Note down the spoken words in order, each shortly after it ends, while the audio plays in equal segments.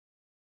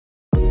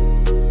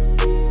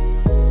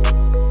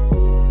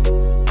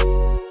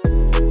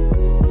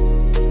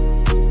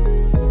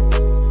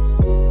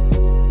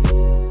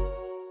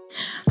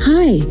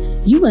Hi,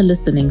 you are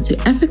listening to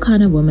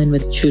Africana Woman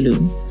with Chulu.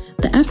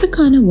 The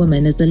Africana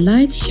Woman is a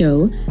live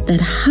show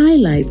that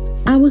highlights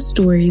our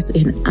stories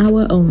in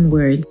our own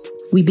words.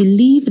 We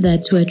believe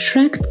that to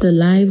attract the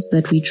lives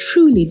that we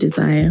truly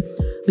desire,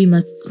 we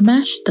must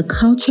smash the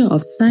culture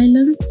of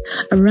silence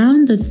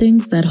around the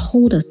things that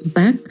hold us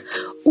back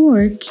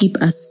or keep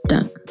us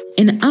stuck.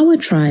 In our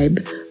tribe,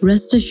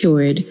 rest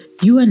assured,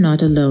 you are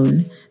not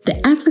alone. The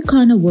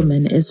Africana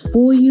Woman is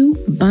for you,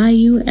 by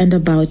you, and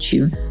about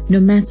you, no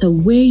matter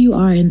where you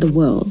are in the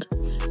world.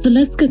 So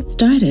let's get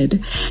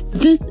started.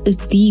 This is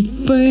the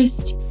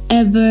first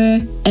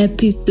ever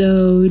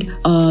episode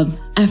of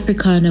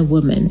Africana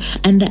Woman,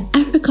 and the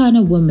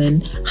Africana Woman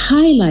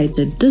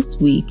highlighted this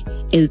week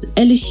is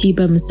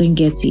Elishiba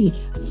Msengeti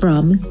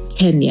from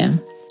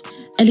Kenya.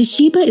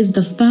 Elishiba is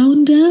the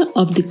founder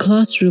of The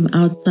Classroom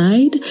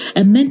Outside,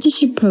 a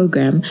mentorship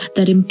program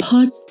that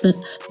imparts the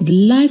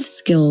life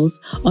skills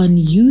on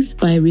youth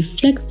by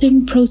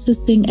reflecting,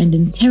 processing, and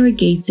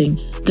interrogating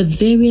the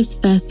various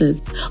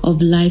facets of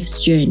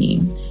life's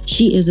journey.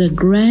 She is a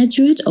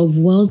graduate of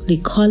Wellesley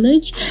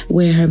College,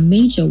 where her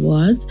major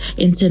was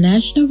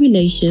International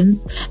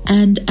Relations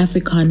and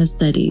Africana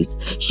Studies.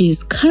 She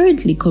is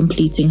currently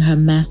completing her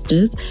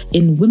master's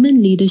in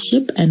Women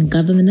Leadership and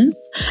Governance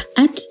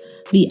at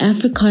the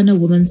Africana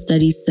Women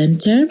Studies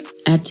Center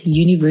at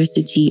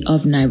University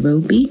of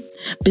Nairobi.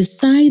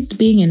 Besides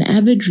being an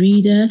avid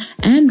reader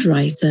and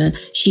writer,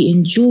 she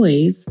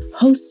enjoys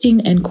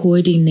hosting and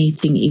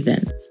coordinating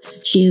events.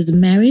 She is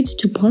married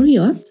to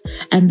Poriot,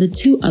 and the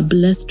two are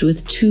blessed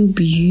with two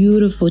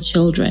beautiful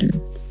children.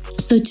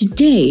 So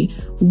today,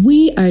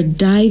 we are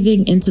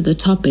diving into the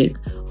topic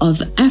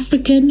of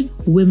African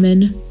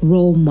women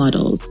role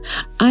models.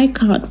 I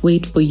can't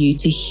wait for you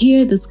to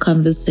hear this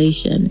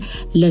conversation.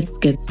 Let's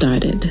get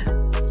started.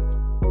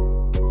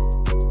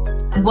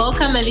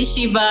 Welcome,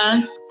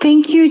 Elishiba.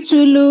 Thank you,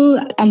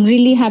 Chulu. I'm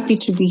really happy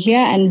to be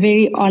here and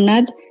very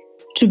honored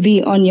to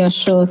be on your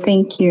show.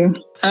 Thank you.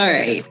 All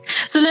right.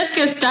 So let's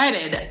get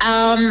started.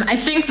 I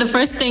think the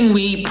first thing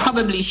we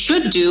probably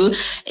should do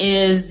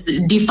is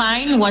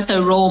define what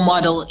a role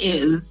model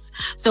is.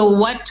 So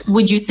what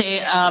would you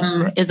say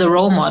is a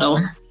role model?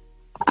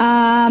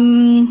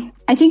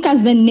 I think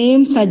as the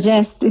name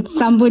suggests, it's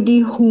somebody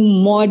who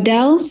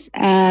models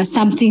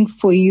something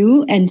for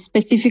you, and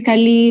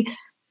specifically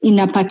in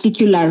a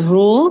particular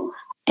role.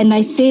 And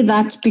I say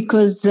that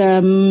because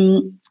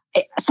you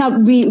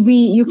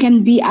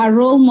can be a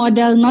role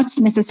model, not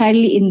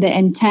necessarily in the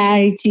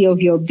entirety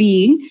of your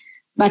being,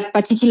 but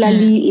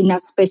particularly in a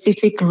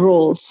specific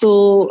role.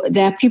 So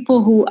there are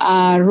people who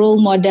are role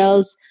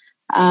models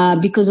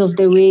because of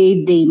the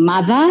way they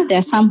mother. There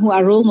are some who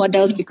are role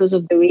models because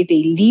of the way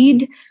they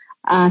lead.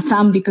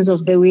 Some because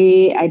of the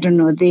way,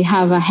 they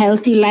have a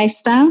healthy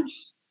lifestyle.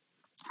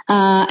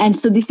 And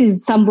so this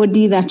is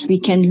somebody that we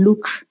can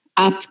look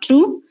up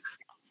to.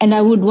 And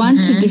I would want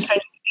to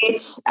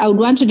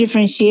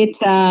differentiate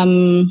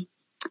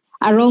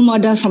a role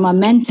model from a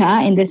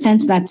mentor, in the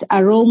sense that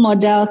a role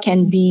model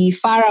can be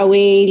far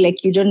away,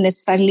 like you don't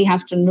necessarily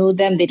have to know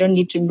them. They don't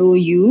need to know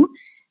you.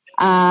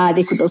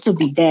 They could also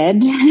be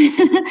dead.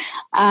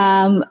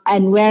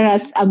 And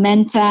whereas a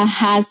mentor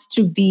has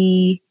to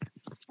be,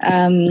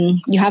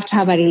 you have to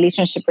have a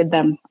relationship with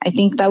them. I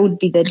think that would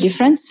be the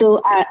difference.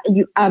 So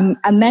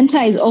a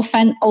mentor is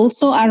often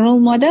also a role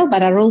model,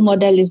 but a role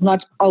model is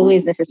not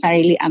always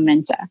necessarily a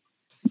mentor.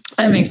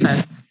 That makes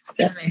sense.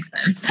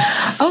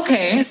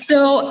 Okay,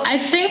 so I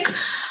think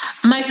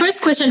my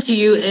first question to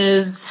you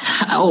is,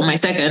 my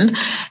second,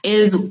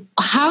 is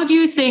how do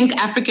you think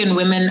African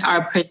women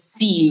are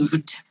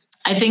perceived?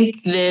 I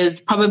think there's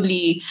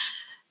probably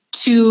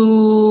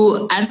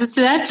two answers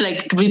to that,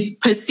 like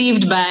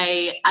perceived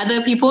by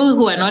other people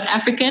who are not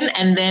African,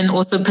 and then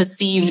also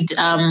perceived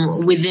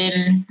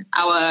within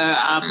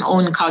our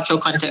own cultural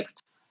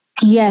context.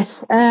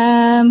 Yes.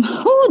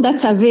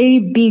 That's a very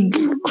big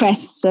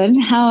question.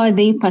 How are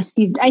they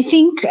perceived? I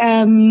think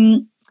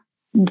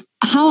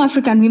how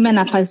African women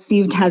are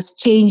perceived has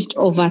changed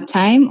over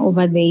time,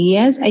 over the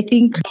years. I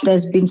think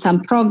there's been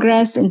some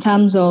progress in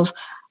terms of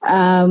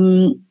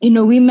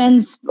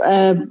women's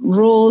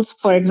roles,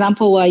 for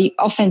example, were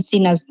often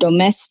seen as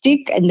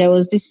domestic, and there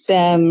was this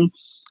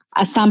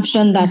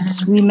assumption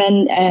that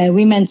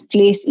women's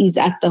place is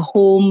at the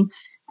home,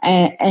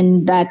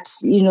 and that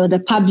the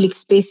public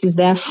space is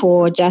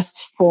therefore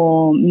just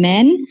for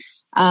men.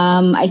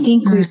 I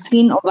think we've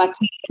seen over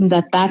time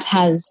that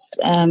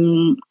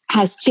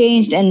has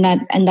changed, and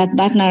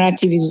that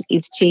narrative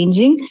is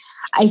changing.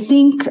 I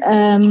think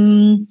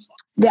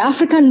the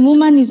African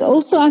woman is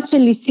also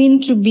actually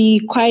seen to be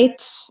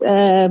quite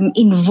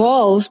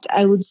involved,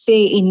 I would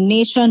say, in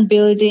nation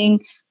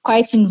building,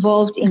 quite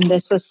involved in the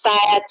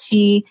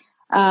society.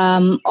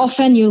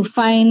 Often you'll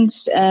find,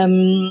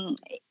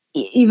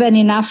 even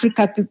in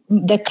Africa,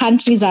 the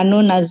countries are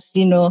known as,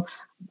 a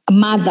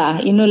mother,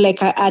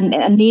 like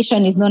a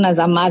nation is known as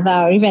a mother,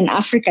 or even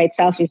Africa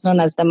itself is known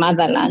as the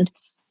motherland.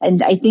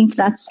 And I think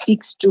that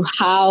speaks to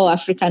how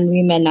African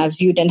women are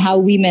viewed and how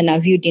women are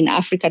viewed in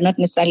Africa, not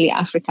necessarily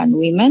African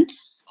women.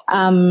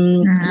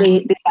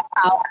 the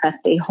power that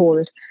they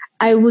hold.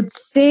 I would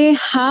say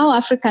how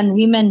African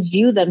women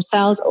view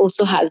themselves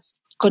also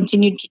has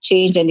continued to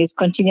change and is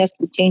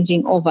continuously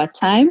changing over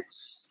time.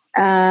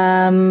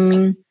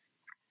 And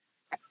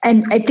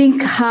I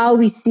think how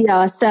we see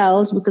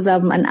ourselves, because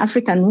I'm an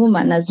African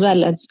woman as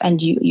well as,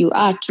 and you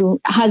are too,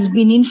 has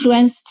been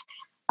influenced,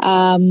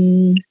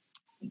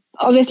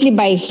 obviously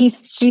by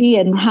history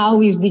and how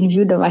we've been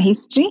viewed over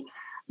history.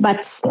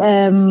 But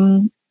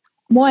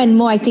more and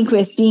more, I think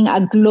we're seeing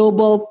a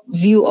global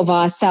view of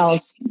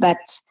ourselves,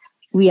 that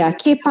we are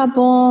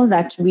capable,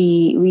 that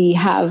we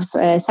have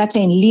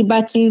certain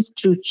liberties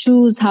to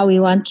choose how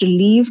we want to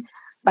live.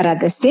 But at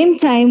the same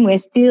time, we're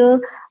still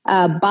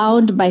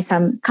bound by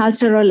some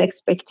cultural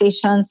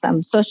expectations,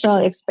 some social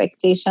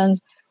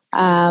expectations,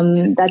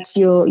 that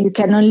you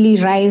can only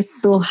rise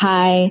so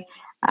high,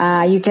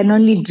 you can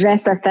only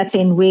dress a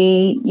certain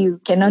way, you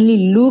can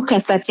only look a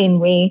certain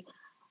way.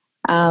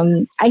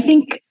 I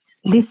think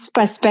these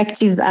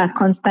perspectives are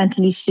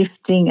constantly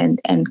shifting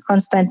and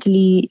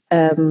constantly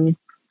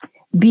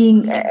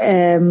being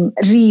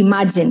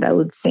reimagined, I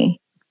would say.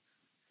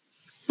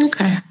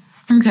 Okay.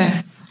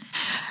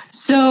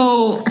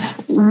 So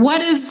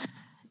what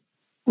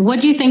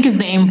do you think is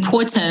the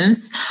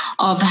importance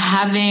of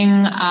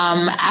having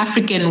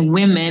African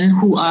women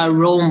who are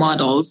role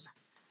models?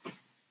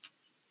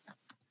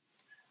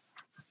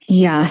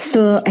 Yeah,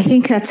 so I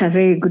think that's a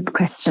very good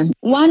question.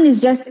 One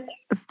is just,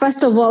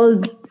 first of all,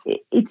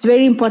 it's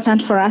very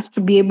important for us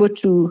to be able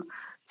to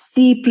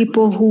see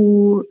people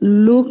who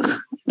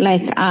look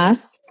like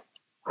us,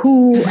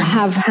 who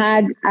have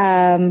had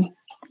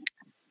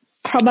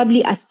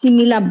probably a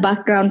similar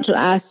background to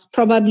us,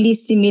 probably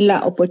similar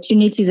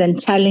opportunities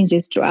and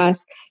challenges to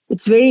us.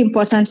 It's very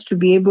important to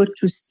be able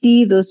to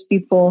see those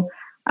people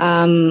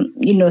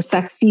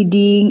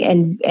succeeding,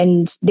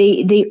 and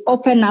they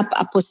open up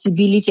a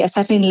possibility, a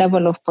certain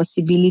level of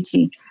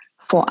possibility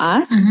for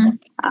us.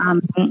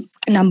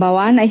 Number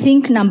one. I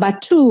think number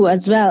two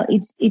as well,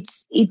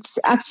 it's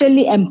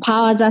actually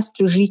empowers us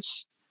to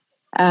reach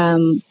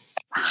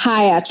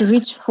higher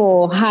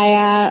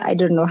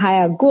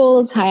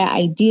goals, higher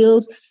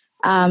ideals,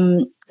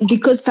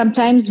 because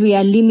sometimes we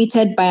are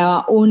limited by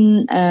our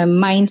own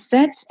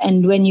mindset.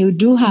 And when you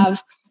do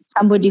have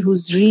somebody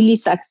who's really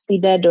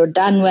succeeded or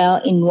done well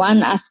in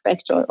one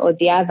aspect or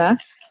the other,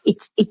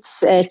 it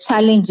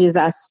challenges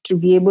us to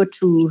be able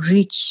to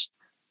reach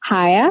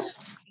higher.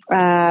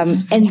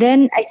 And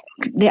then I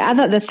think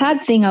the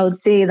third thing I would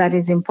say that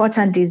is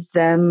important is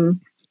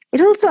it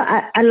also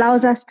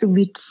allows us to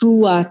be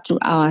truer to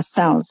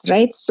ourselves,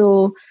 right?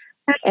 So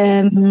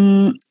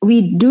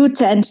we do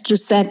tend to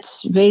set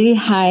very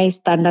high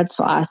standards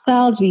for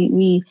ourselves.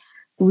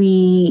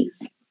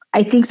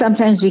 I think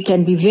sometimes we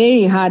can be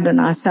very hard on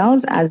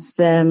ourselves as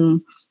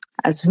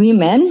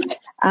women.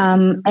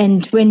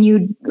 And when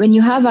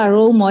you have a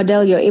role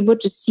model, you're able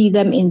to see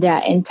them in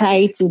their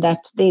entirety,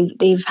 that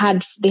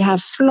they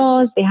have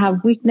flaws, they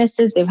have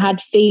weaknesses, they've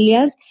had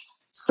failures.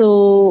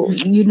 So,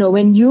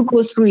 when you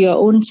go through your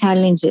own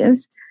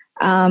challenges,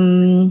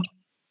 the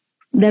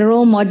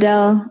role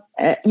model,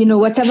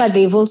 whatever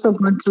they've also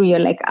gone through, you're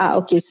like,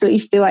 okay, so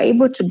if they were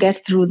able to get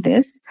through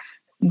this,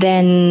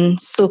 then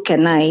so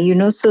can I,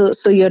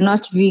 so you're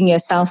not viewing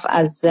yourself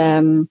as,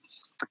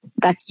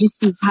 that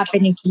this is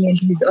happening to me and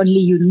this is only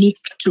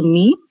unique to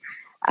me.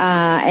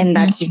 And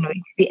that, it's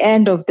the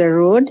end of the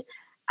road.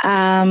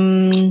 I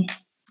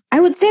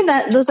would say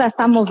that those are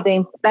some of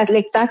them that's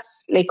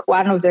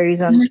one of the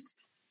reasons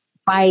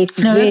why it's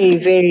very,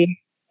 very,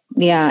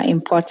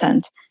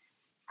 important.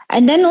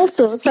 And then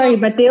also,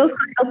 but they also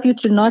help you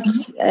to not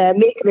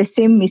make the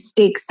same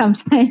mistakes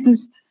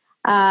sometimes.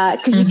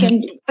 Because you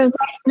can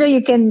sometimes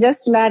you can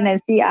just learn and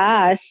see,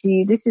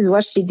 this is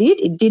what she did.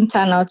 It didn't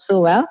turn out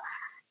so well.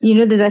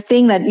 There's a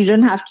saying that you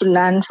don't have to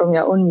learn from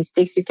your own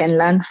mistakes. You can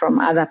learn from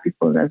other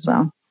people's as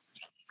well.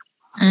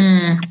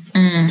 Yeah.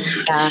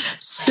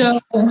 So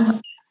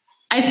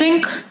I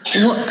think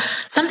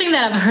something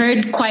that I've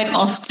heard quite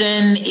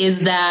often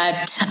is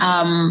that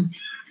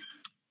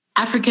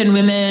African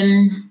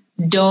women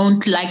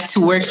don't like to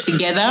work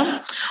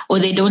together, or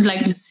they don't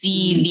like to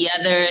see the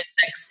other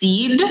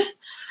succeed.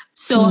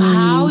 So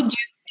how do you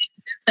think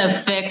this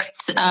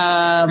affects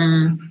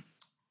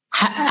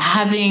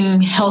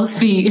having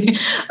healthy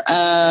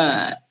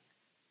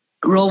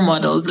role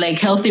models, like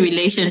healthy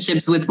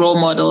relationships with role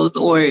models,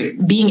 or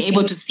being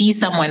able to see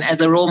someone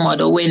as a role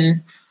model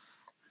when,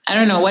 I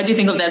don't know, what do you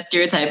think of that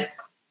stereotype?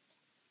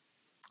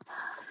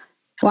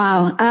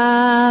 Wow.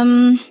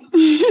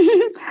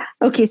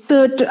 Okay,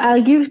 so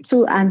I'll give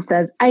two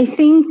answers. I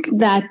think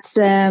that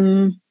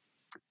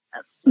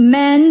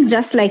men,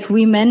 just like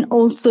women,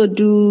 also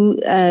do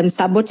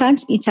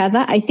sabotage each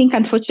other. I think,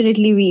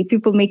 unfortunately,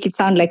 people make it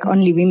sound like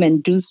only women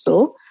do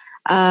so.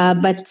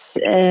 But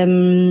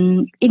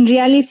in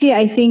reality,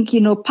 I think,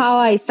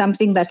 power is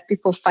something that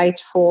people fight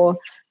for.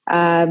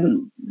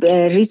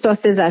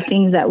 Resources are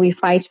things that we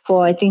fight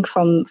for, I think,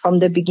 from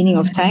the beginning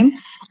of time.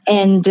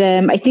 And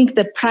I think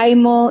the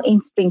primal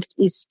instinct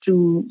is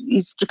to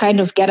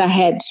kind of get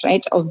ahead,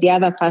 right, of the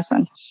other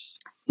person.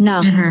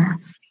 Now,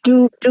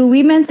 do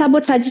women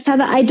sabotage each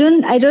other? I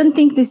don't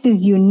think this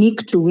is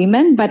unique to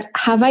women, but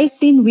have I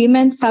seen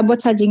women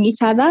sabotaging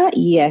each other?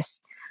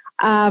 Yes.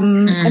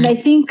 And I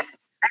think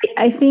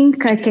I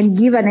can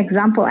give an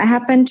example. I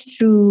happened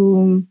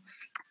to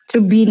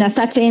be in a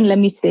certain, let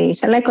me say,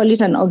 shall I call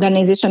it an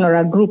organization or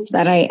a group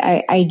that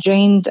I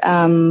joined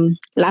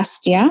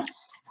last year,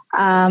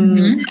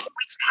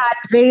 which had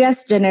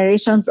various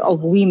generations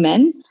of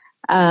women,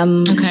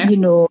 you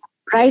know,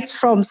 right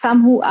from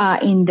some who are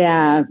in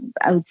their,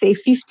 I would say,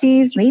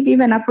 50s, maybe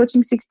even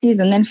approaching 60s,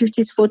 and then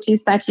 50s,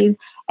 40s, 30s,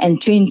 and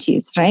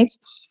 20s, right?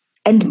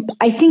 And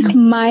I think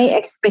my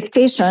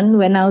expectation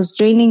when I was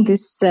joining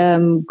this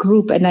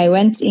group and I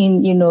went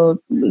in, you know,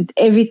 with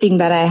everything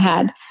that I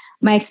had,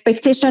 my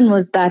expectation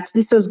was that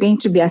this was going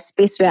to be a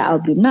space where I'll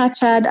be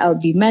nurtured, I'll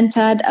be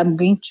mentored, I'm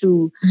going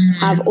to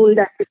have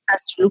older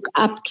sisters to look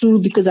up to,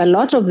 because a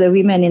lot of the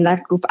women in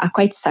that group are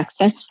quite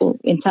successful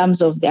in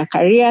terms of their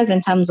careers, in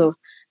terms of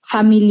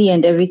family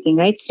and everything,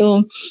 right?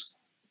 So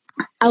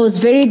I was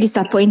very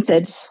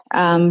disappointed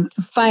to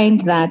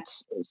find that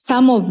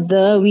some of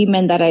the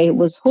women that I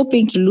was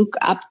hoping to look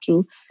up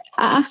to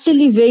are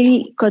actually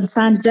very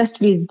concerned just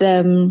with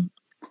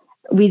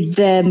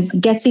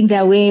getting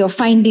their way or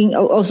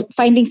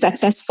finding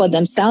success for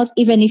themselves,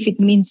 even if it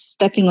means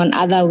stepping on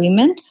other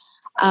women.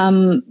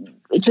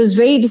 It was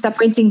very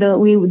disappointing. There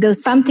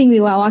was something we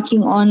were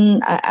working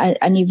on,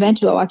 an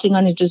event we were working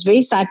on. It was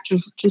very sad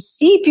to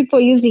see people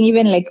using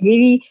even like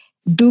very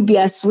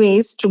dubious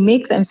ways to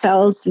make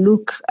themselves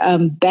look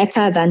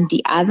better than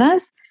the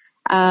others.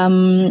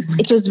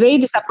 It was very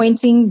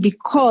disappointing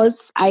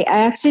because I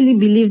actually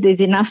believe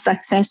there's enough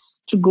success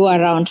to go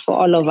around for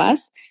all of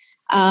us.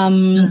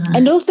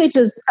 And also it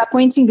was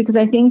disappointing because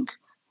I think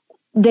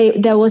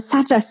there was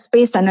such a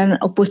space and an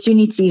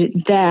opportunity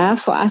there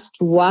for us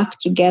to work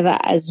together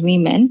as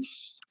women.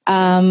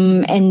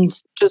 And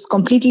it was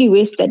completely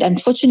wasted,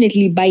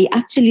 unfortunately, by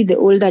actually the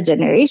older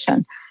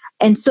generation.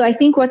 And so I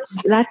think what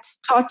that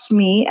taught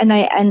me,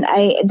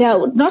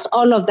 not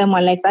all of them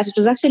were like that. It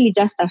was actually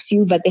just a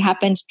few, but they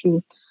happened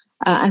to,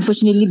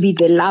 unfortunately, be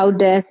the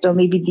loudest or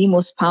maybe the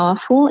most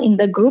powerful in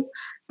the group.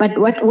 But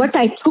what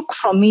I took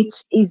from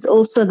it is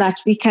also that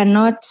we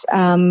cannot,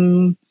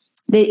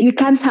 you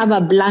can't have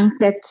a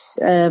blanket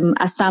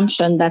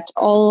assumption that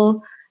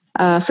all,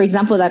 for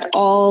example, that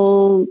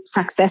all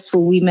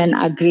successful women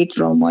are great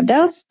role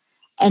models,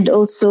 and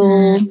also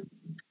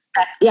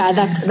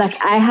that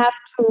I have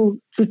to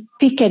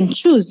pick and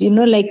choose. You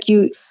know, like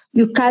you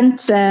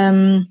can't.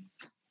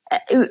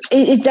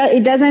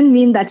 It doesn't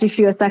mean that if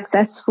you're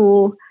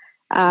successful.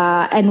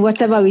 And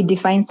whatever we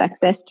define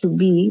success to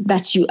be,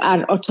 that you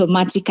are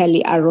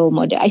automatically a role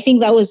model. I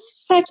think that was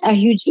such a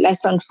huge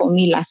lesson for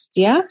me last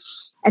year.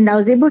 And I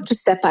was able to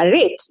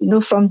separate, you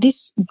know, from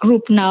this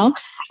group now.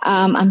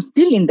 I'm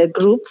still in the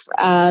group,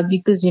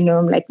 because, you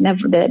know, like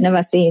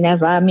never say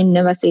never. I mean,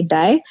 never say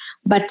die.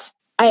 But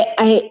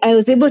I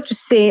was able to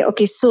say,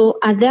 okay, so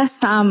are there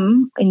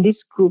some in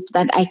this group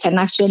that I can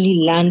actually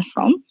learn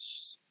from?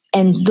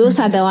 And those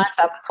are the ones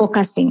I'm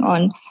focusing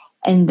on.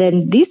 And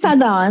then these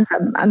other ones,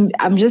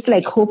 I'm just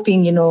like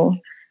hoping, you know,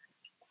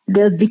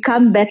 they'll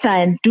become better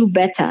and do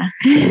better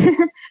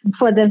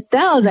for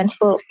themselves and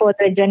for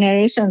the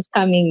generations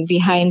coming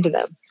behind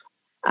them.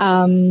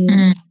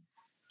 And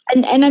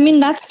I mean,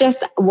 that's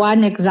just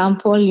one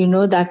example, you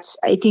know, that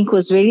I think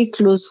was very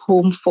close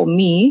home for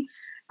me.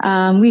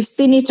 We've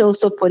seen it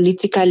also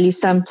politically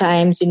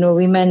sometimes, you know,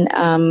 women,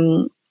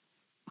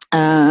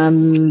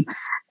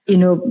 you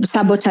know,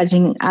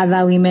 sabotaging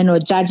other women or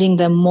judging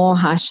them more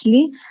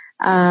harshly.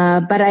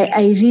 But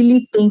I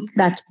really think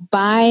that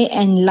by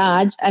and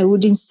large, I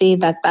wouldn't say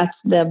that that's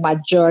the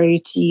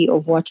majority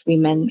of what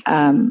women,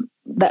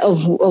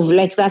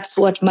 that's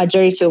what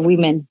majority of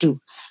women do.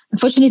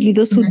 Unfortunately,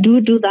 those who do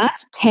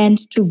that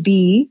tend to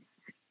be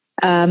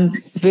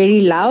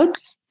very loud,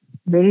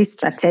 very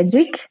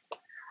strategic.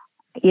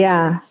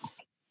 Yeah.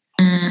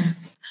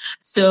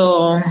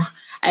 So,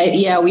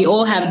 we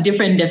all have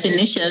different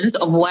definitions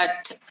of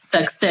what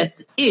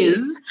success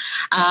is.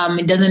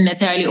 It doesn't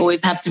necessarily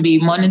always have to be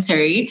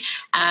monetary.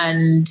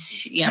 And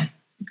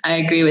I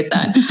agree with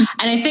that.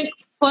 And I think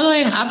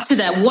following up to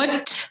that,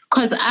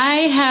 because I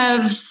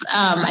have,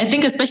 I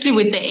think especially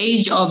with the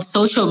age of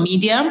social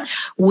media,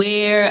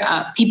 where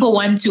people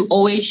want to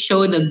always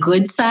show the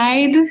good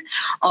side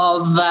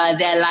of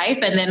their life,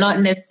 and they're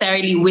not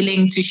necessarily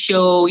willing to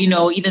show, you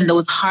know, even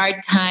those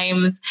hard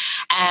times.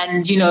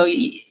 And, you know,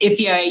 if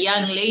you're a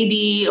young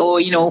lady or,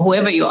 you know,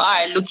 whoever you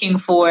are looking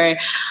for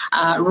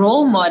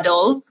role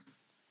models,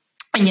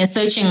 and you're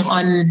searching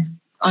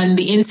on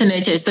the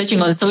internet, you're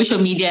searching on social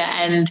media,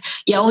 and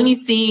you're only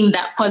seeing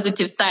that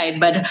positive side,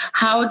 but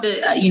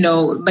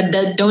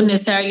don't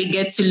necessarily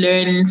get to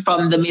learn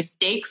from the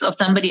mistakes of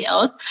somebody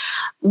else.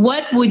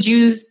 What would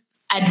you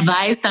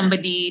advise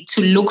somebody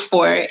to look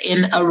for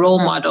in a role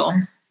model?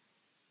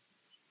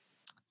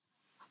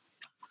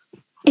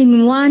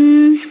 In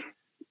one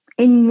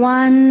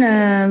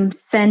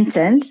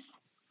sentence,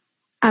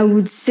 I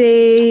would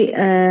say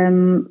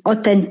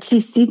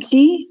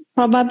authenticity,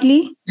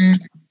 probably.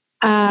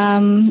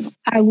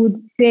 I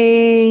would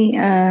say,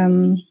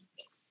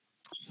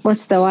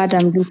 what's the word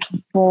I'm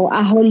looking for?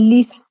 A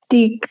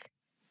holistic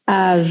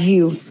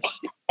view.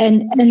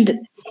 And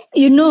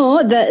you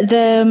know,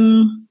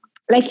 the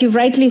like you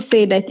rightly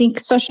said, I think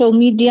social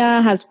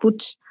media has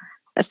put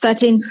a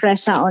certain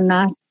pressure on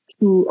us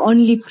to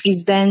only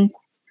present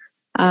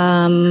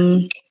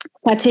certain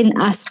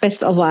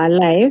aspects of our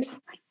lives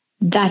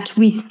that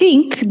we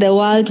think the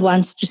world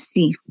wants to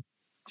see.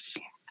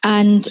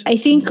 And I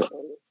think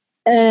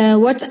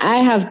what I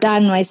have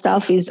done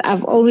myself is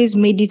I've always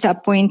made it a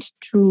point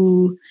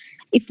to,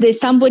 if there's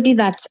somebody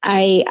that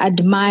I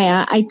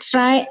admire, I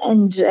try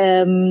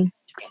and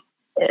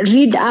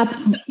read up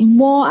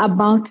more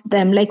about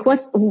them, like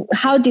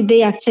how did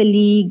they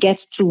actually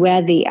get to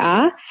where they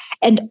are.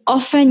 And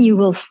often you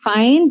will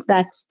find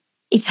that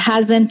it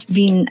hasn't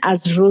been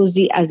as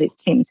rosy as it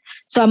seems.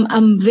 So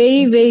I'm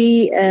very,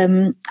 very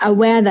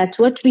aware that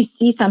what we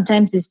see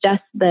sometimes is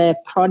just the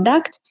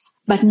product,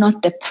 but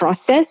not the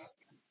process.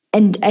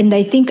 And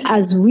I think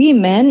as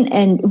women,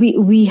 and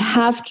we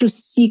have to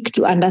seek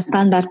to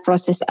understand that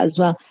process as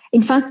well.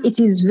 In fact, it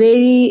is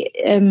very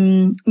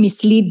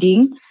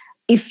misleading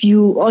if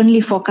you only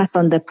focus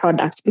on the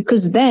product,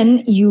 because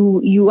then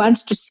you want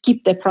to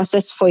skip the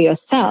process for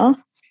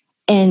yourself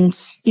and,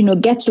 you know,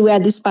 get to where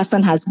this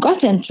person has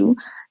gotten to,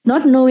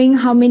 not knowing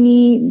how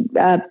many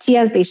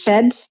tears they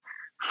shed,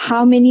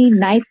 how many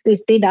nights they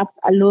stayed up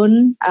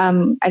alone,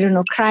 I don't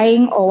know,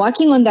 crying or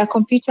working on their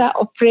computer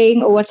or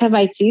praying or whatever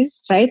it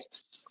is, right?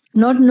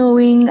 Not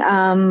knowing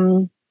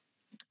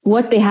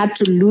what they had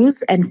to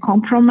lose and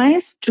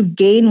compromise to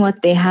gain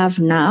what they have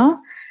now.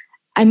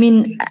 I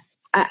mean,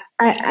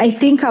 I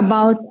think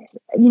about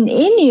in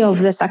any of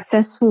the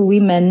successful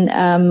women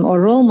or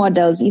role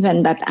models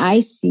even that I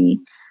see,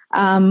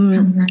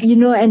 you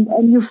know, and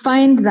you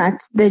find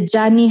that the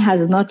journey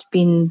has not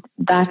been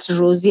that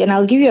rosy. And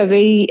I'll give you a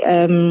very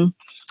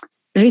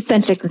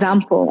recent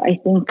example. I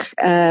think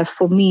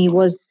for me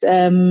was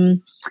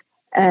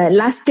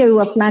last year we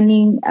were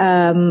planning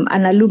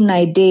an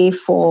alumni day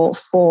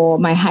for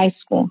my high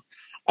school.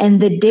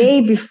 And the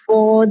day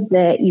before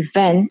the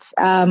event,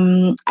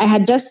 I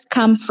had just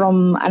come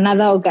from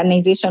another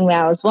organization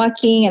where I was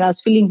working, and I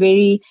was feeling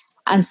very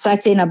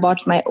uncertain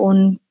about my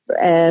own,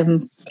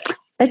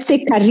 let's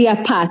say, career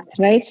path,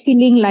 right?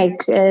 Feeling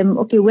like,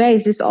 okay, where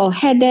is this all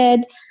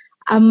headed?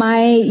 Am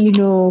I, you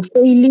know,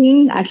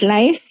 failing at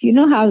life? You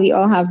know how we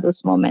all have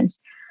those moments.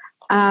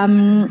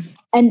 And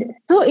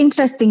so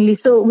interestingly,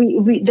 so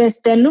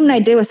the alumni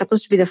day was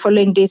supposed to be the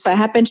following day. So I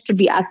happened to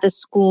be at the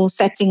school,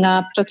 setting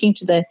up, talking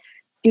to the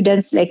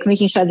students, like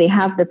making sure they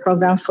have the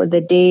program for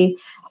the day.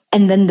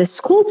 And then the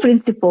school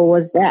principal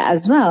was there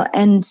as well.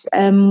 And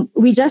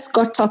we just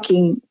got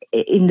talking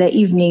in the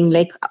evening,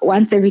 like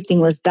once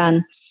everything was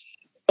done.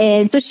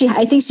 And so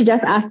I think she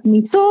just asked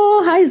me,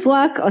 so how's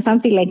work or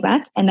something like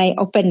that? And I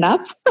opened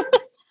up.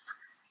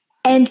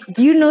 And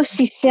do you know,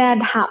 she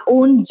shared her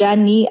own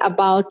journey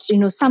about, you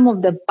know, some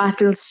of the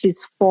battles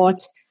she's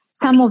fought,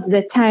 some of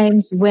the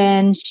times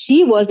when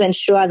she wasn't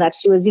sure that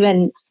she was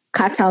even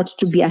cut out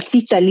to be a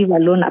teacher, leave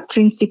alone a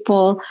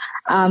principal.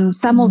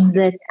 Some of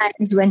the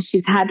times when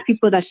she's had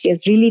people that she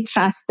has really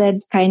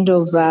trusted kind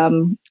of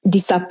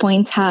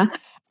disappoint her.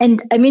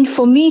 And I mean,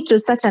 for me, it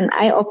was such an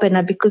eye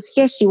opener, because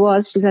here she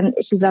was,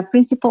 she's a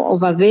principal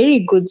of a very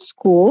good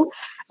school.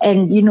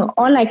 And, you know,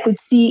 all I could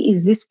see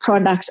is this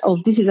product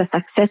of, this is a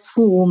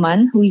successful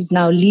woman who is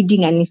now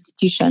leading an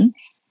institution.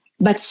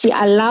 But she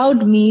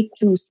allowed me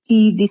to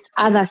see this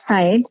other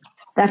side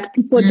that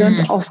people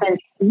don't often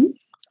see,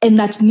 and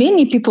that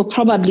many people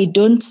probably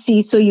don't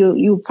see. So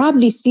you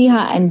probably see her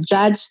and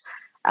judge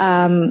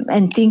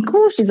and think,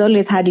 oh, she's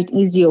always had it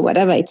easy or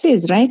whatever it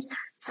is, right?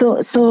 So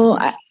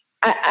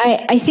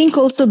I think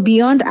also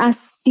beyond us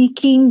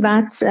seeking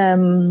that,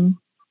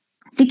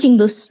 seeking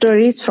those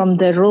stories from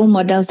the role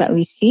models that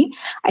we see,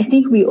 I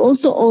think we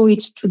also owe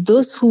it to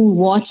those who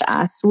watch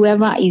us,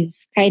 whoever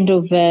is kind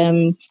of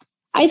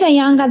either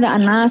younger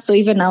than us or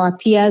even our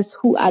peers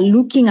who are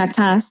looking at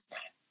us.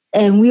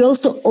 And we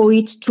also owe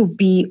it to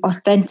be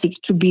authentic,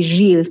 to be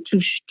real, to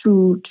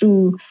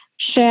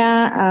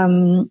share.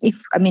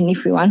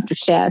 If we want to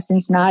share,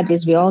 since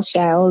nowadays we all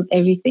share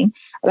everything,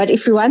 but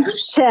if we want to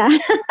share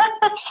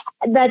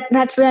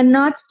that we're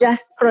not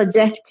just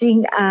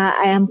projecting,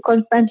 I am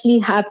constantly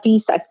happy,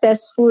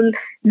 successful,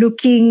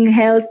 looking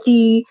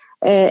healthy,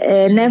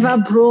 never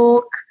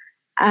broke.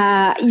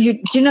 Do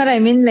you know what I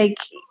mean? Like,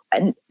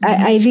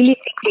 I really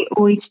think we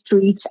owe it to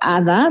each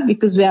other,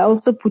 because we are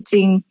also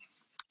putting,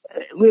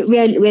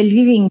 we're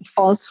living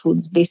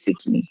falsehoods,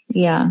 basically.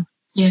 Yeah.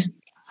 Yeah.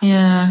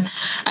 Yeah,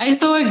 I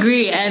so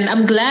agree. And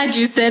I'm glad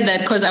you said that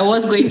because I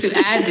was going to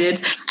add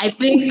it. I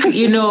think,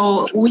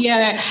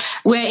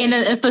 we're in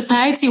a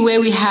society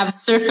where we have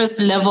surface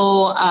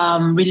level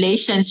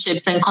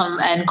relationships and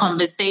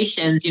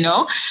conversations,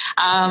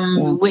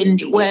 when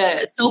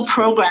we're so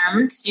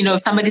programmed,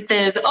 if somebody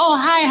says, "Oh,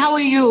 hi, how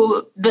are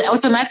you?" The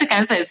automatic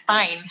answer is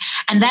fine.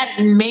 And that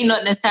may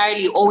not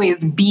necessarily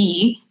always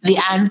be the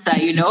answer,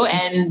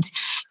 and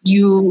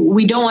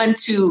we don't want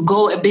to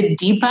go a bit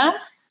deeper.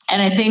 And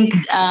I think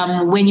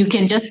when you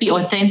can just be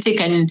authentic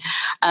and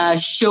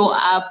show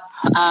up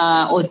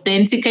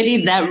authentically,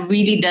 that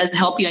really does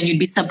help you. And you'd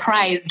be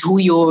surprised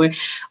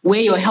where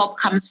your help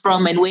comes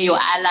from and where your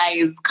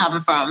allies come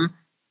from.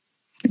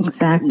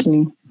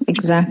 Exactly.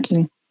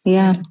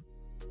 Yeah.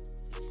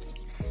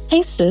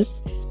 Hey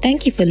sis,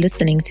 thank you for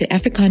listening to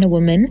Africana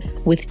Woman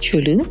with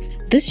Chulu.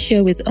 This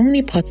show is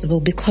only possible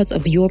because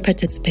of your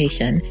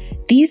participation.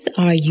 These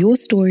are your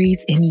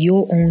stories in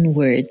your own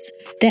words.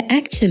 There are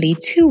actually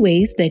 2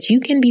 ways that you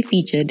can be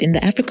featured in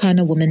the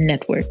Africana Woman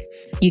Network.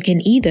 You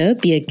can either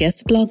be a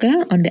guest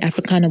blogger on the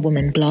Africana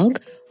Woman blog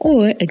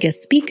or a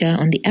guest speaker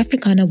on the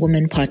Africana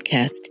Woman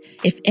podcast.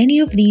 If any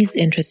of these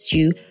interest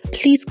you,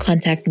 please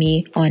contact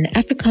me on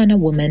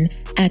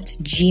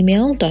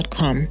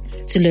africanawoman@gmail.com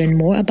to learn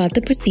more about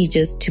the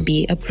procedures to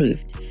be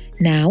approved.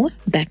 Now,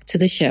 back to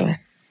the show.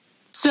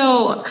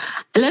 So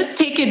let's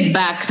take it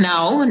back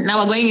now. Now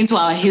we're going into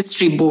our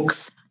history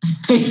books.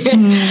 This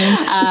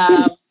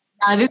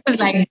is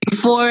like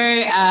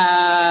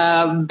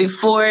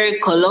before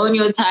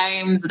colonial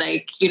times,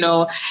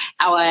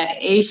 our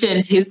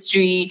ancient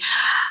history.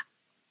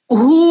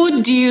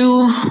 Who do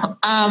you,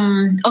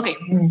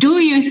 do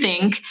you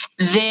think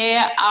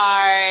there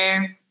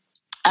are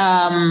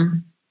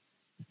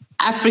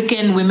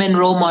African women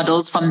role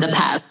models from the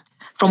past,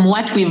 from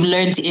what we've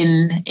learned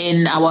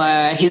in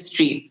our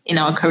history, in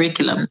our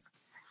curriculums?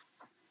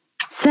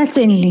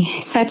 Certainly.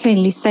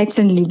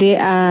 There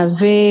are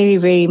very,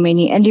 very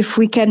many. And if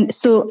we can,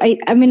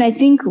 I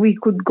think we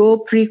could go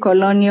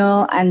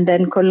pre-colonial and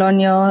then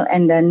colonial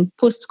and then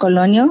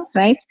post-colonial,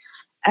 right?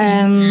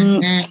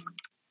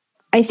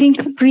 I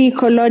think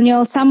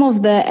pre-colonial, some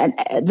of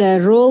the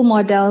role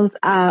models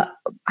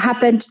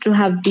happened to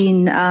have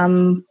been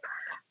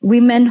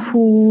women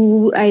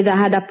who either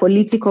had a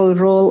political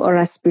role or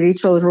a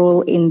spiritual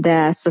role in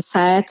their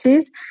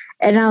societies.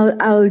 And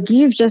I'll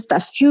give just a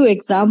few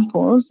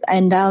examples,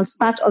 and I'll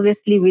start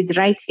obviously with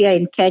right here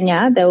in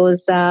Kenya.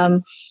 There's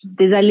a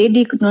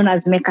lady known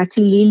as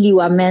Mekatilili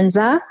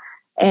Wamenza,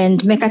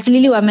 and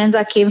Mekatilili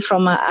Wamenza came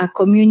from a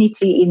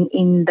community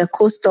in the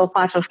coastal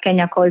part of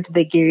Kenya called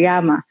the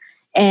Giriama.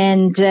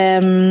 And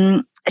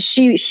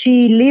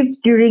she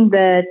lived during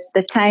the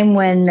time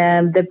when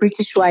the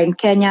British were in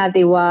Kenya.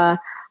 They were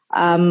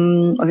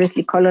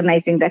obviously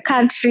colonizing the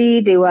country.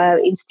 They were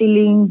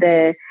instilling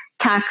the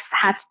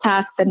hat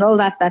tax and all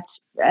that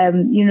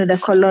the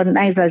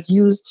colonizers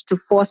used to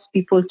force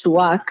people to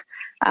work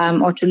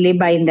or to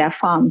labor in their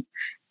farms.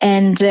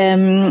 And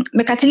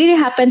Mekatilili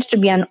happened to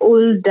be a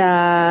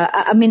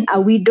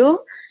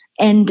widow.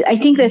 And I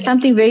think there's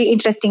something very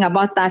interesting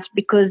about that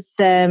because,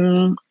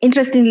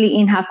 interestingly,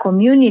 in her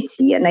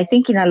community, and I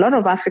think in a lot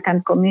of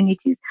African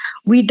communities,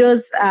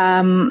 widows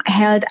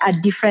held a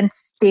different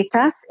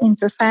status in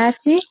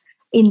society,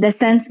 in the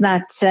sense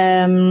that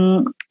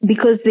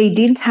because they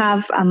didn't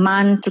have a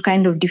man to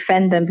kind of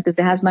defend them because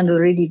the husband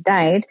already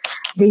died,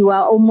 they were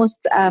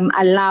almost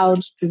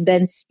allowed to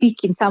then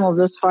speak in some of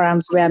those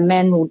forums where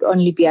men would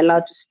only be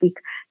allowed to speak.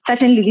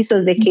 Certainly, this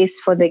was the case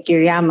for the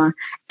Giriama.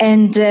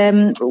 And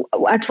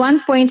at one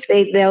point,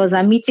 there was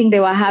a meeting, they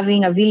were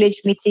having a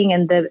village meeting,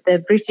 and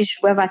the British,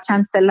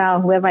 chancellor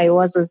or whoever it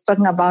was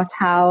talking about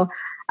how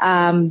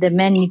the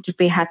men need to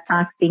pay hat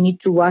tax, they need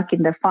to work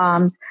in the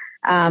farms.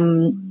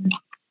 And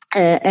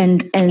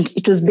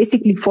it was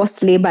basically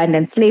forced labor and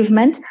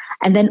enslavement.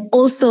 And then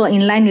also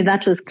in line with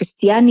that was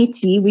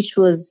Christianity, which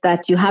was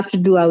that you have to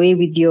do away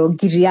with your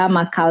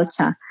Giriama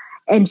culture.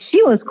 And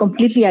she was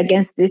completely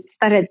against it,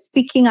 started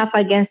speaking up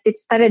against it,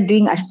 started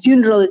doing a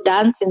funeral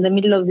dance in the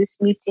middle of this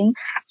meeting,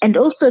 and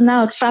also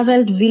now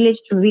traveled village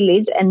to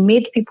village and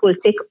made people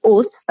take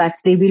oaths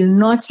that they will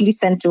not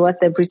listen to what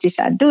the British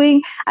are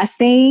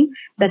saying,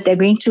 that they're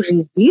going to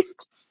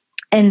resist.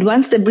 And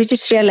once the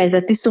British realized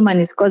that this woman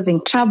is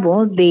causing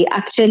trouble, they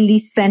actually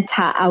sent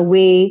her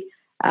away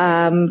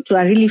to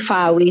a really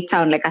far away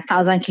town, like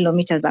 1,000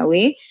 kilometers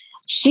away.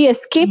 She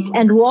escaped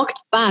and walked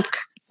back,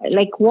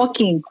 like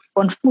walking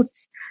on foot,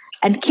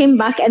 and came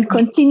back and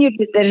continued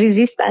with the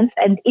resistance.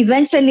 And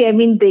eventually,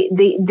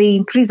 they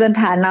imprisoned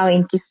her now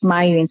in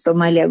Kismayo in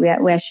Somalia,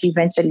 where she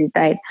eventually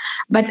died.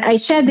 But I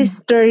share this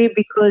story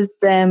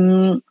because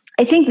I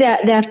think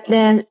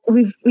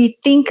we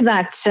think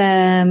that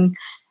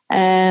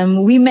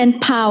women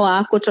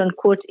power, quote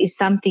unquote, is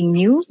something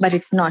new, but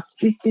it's not.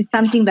 This is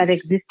something that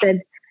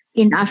existed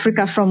in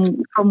Africa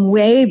from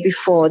way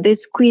before.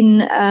 This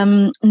Queen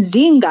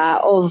Nzinga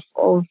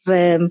of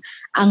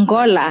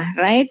Angola,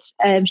 right?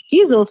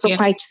 She's also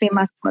quite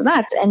famous for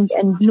that, and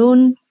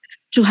known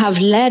to have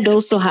led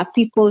also her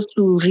people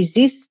to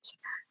resist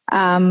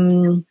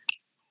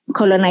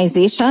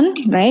colonization,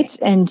 right?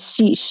 And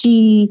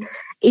she,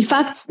 in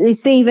fact, they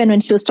say even when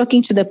she was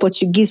talking to the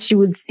Portuguese, she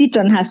would sit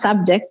on her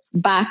subjects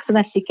back so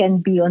that she can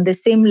be on the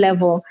same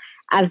level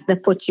as the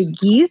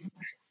Portuguese,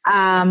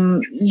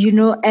 and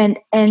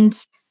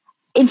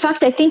in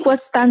fact, I think what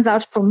stands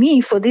out for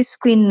me for this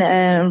queen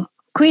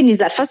is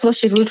that first of all,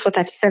 she ruled for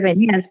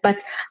 37 years,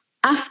 but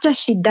after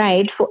she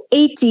died, for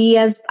 80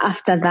 years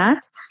after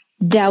that,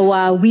 there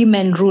were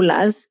women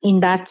rulers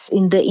in the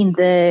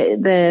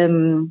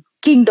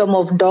kingdom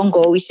of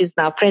Dongo, which is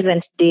now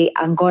present day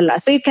Angola.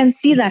 So you can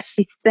see that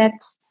she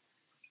set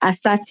a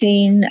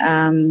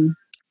certain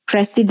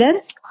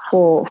precedence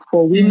for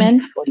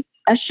women, for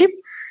leadership.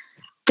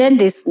 Then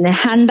there's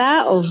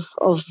Nehanda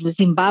of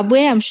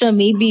Zimbabwe. I'm sure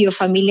maybe you're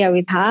familiar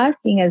with her,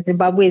 seeing as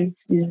Zimbabwe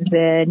is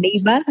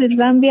neighbors with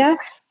Zambia.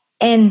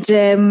 And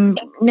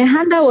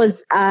Nehanda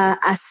was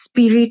a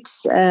spirit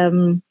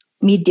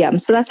medium.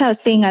 So that's how I was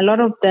saying a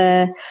lot of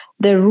the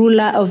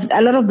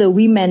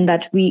women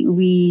that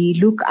we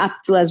look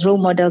up to as role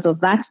models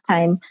of that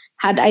time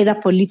had either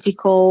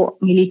political,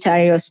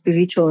 military, or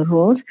spiritual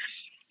roles.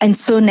 And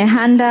so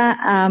Nehanda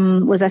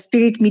was a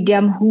spirit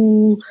medium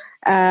who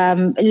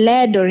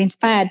led or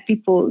inspired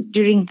people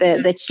during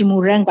the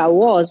Chimurenga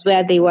Wars,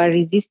 where they were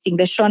resisting,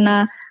 the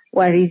Shona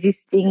were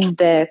resisting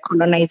the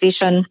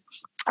colonization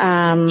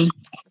by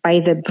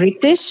the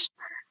British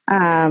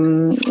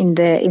in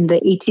the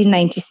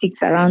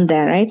 1896, around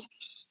there, right?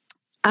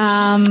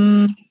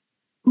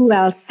 Who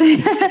else?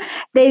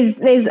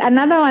 There's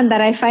another one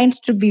that I find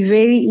to be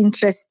very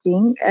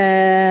interesting.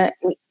 So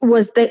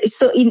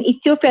in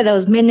Ethiopia there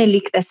was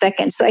Menelik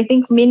II. So I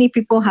think many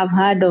people have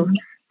heard of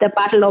the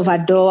Battle of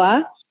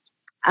Adwa,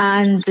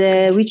 and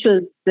which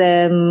was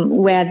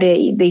where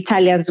the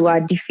Italians were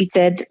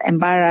defeated,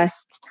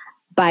 embarrassed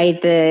by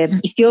the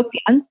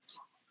Ethiopians.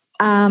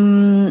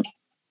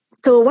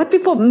 So what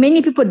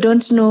many people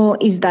don't know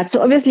is that,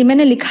 so obviously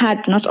Menelik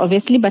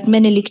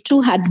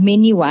II had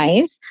many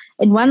wives,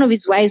 and one of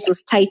his wives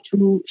was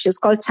Taitu. She was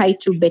called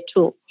Taitu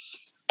Beto,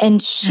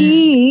 and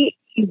she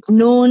is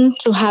known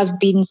to have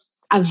been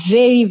a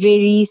very,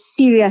 very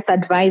serious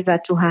advisor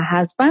to her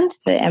husband,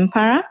 the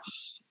emperor.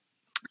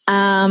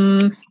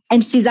 And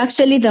she's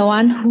actually the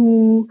one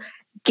who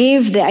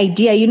gave the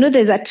idea.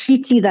 There's a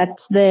treaty that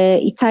the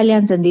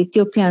Italians and the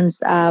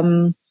Ethiopians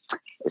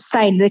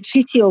signed, the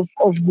Treaty of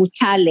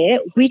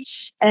Butale,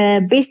 which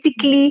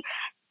basically,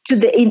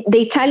 the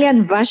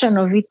Italian version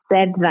of it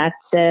said that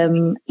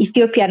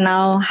Ethiopia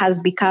now has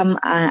become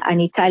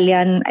an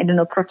Italian,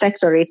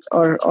 protectorate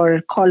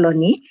or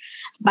colony,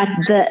 but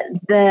the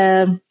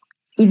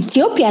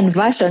Ethiopian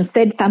version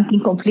said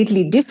something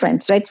completely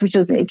different, right?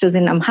 It was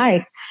in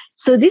Amharic.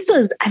 So this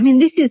is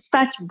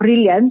such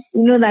brilliance,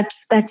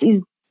 that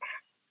is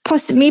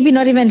maybe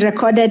not even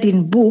recorded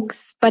in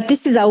books, but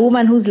this is a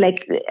woman who's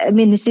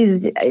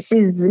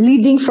she's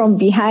leading from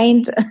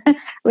behind.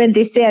 When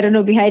they say,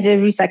 behind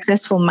every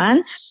successful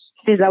man,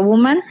 there's a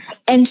woman,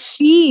 and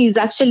she is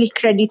actually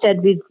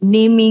credited with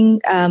naming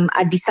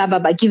Addis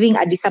Ababa, giving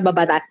Addis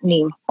Ababa that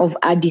name of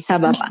Addis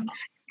Ababa.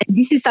 And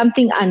this is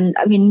something, and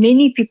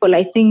many people,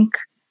 I think,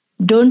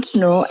 don't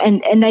know.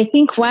 And I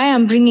think why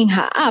I'm bringing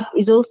her up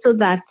is also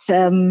that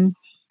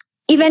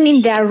even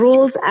in their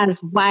roles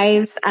as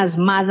wives, as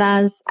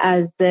mothers,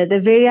 as the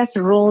various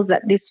roles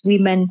that these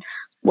women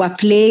were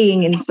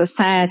playing in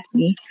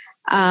society,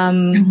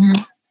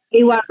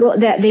 they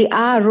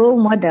are role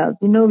models.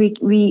 We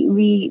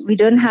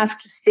don't have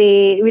to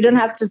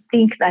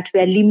think that we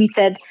are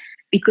limited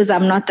because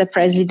I'm not the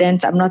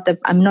president, I'm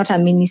not a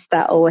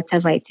minister, or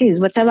whatever it is.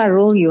 Whatever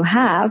role you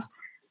have,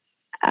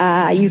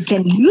 you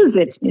can use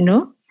it.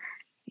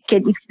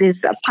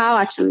 There's a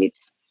power to it.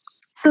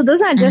 So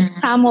those are just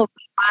some of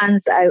the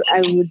ones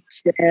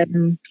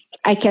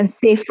I can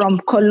say from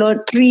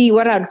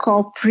what I'd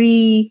call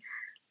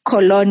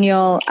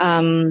pre-colonial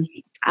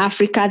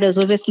Africa. There's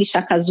obviously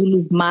Shaka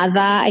Zulu's mother.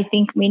 I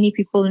think many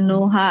people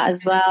know her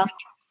as well,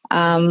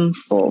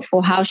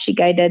 for how she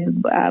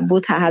guided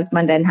both her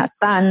husband and her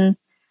son.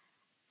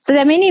 So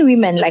there are many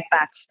women like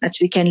that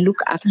we can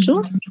look up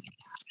to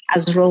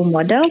as role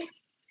models.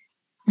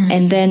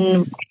 And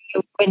then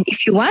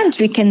if you want,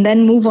 we can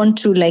then move on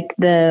to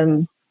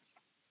the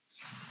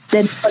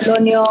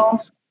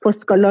colonial,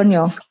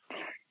 post-colonial.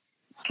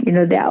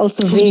 They're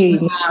also very...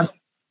 So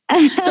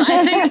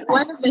I think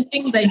one of the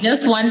things I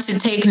just want to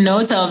take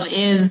note of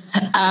is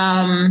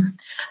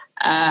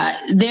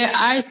there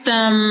are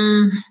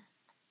some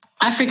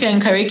African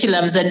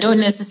curriculums that don't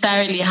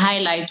necessarily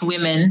highlight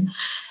women,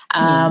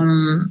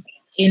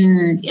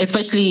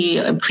 especially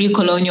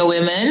pre-colonial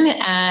women,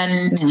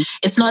 and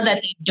it's not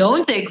that they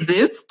don't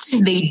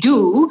exist, they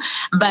do,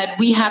 but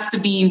we have to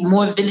be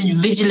more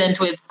vigilant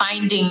with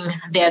finding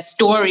their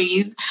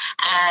stories.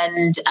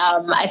 And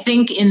I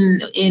think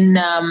in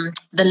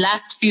the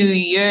last few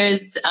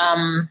years,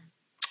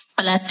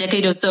 last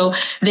decade or so,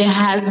 there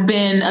has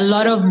been a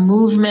lot of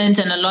movement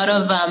and a lot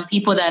of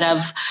people that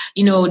have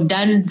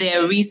done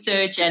their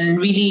research and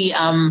really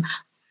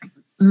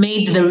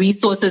made the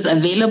resources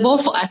available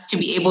for us to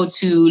be able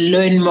to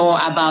learn more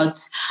about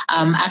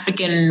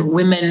African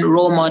women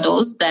role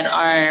models that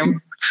are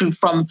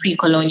from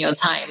pre-colonial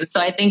times. So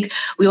I think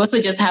we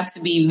also just have to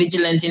be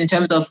vigilant in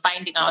terms of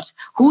finding out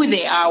who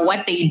they are,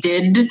 what they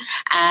did,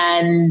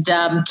 and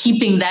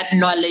keeping that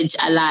knowledge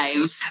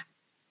alive.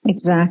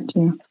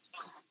 Exactly.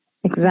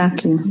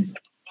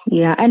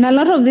 Yeah, and a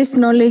lot of this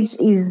knowledge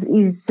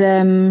is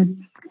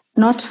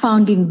not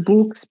found in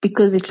books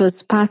because it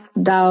was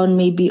passed down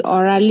maybe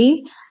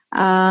orally.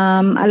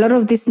 A lot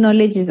of this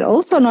knowledge is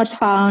also not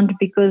found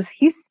because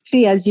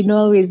history, as you know,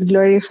 always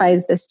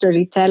glorifies the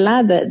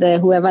storyteller, the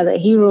whoever the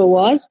hero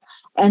was.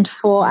 And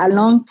for a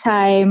long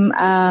time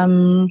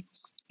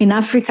in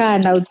Africa,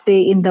 and I would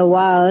say in the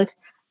world,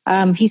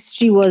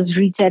 history was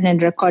written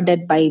and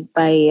recorded by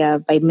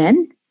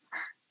men.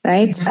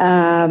 Right.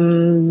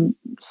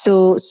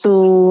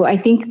 So I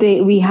think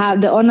we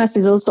have the onus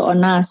is also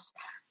on us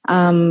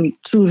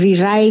to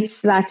rewrite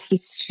that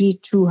history,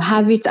 to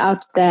have it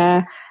out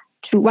there.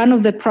 To one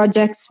of the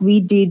projects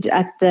we did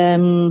at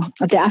the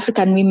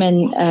African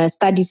Women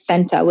Studies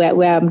Center,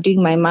 where I'm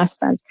doing my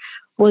master's,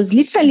 was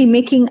literally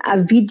making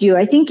a video.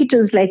 I think it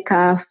was like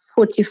a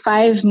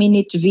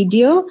 45-minute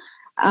video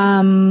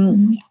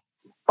on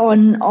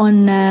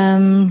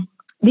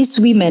these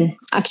women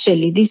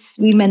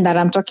that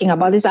I'm talking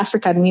about, these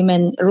African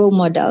women role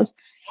models.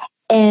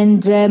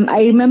 And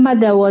I remember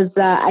there was,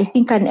 I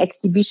think, an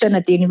exhibition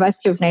at the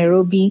University of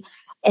Nairobi.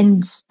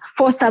 And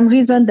for some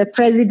reason, the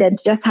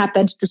president just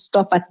happened to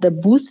stop at the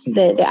booth,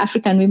 the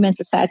African Women's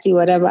Society,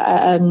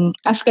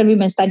 African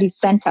Women's Studies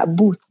Center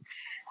booth.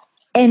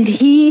 And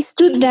he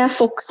stood there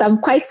for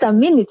quite some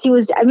minutes. It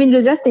was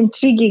just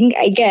intriguing,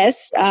 I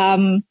guess,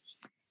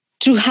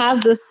 to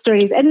have those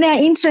stories. And they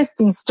are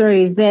interesting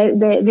stories.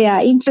 They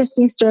are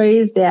interesting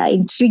stories. They are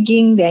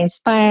intriguing. They are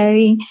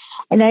inspiring.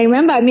 And I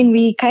remember,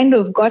 we kind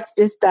of got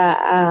just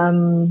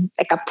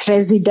like a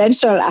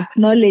presidential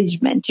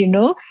acknowledgement,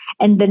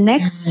 and the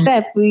next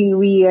step,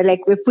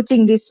 we're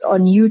putting this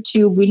on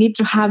YouTube. We need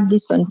to have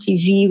this on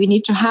TV. We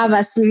need to have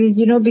a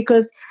series,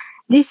 because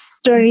these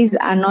stories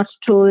are not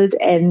told,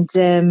 and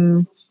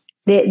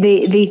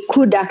they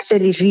could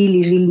actually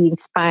really, really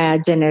inspire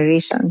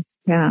generations.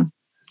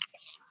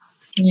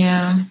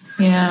 Yeah.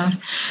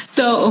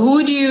 So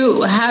who do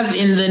you have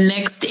in the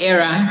next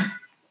era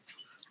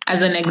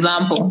as an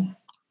example?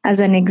 As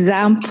an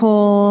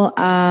example,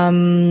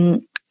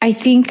 I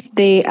think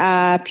they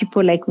are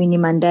people like Winnie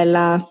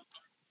Mandela,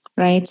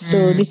 right?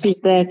 So this is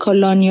the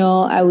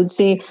colonial, I would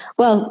say,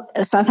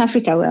 South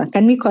Africa,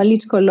 can we call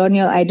it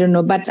colonial? I don't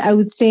know. But I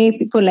would say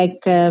people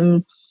like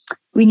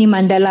Winnie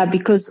Mandela,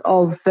 because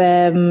of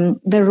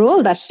the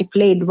role that she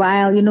played.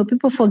 While,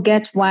 people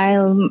forget,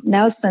 while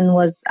Nelson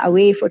was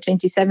away for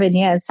 27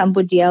 years,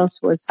 somebody else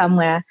was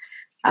somewhere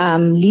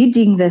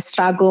leading the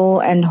struggle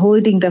and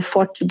holding the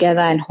fort together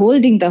and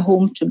holding the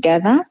home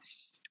together.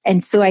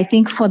 And so I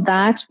think for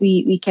that,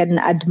 we can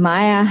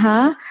admire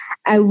her.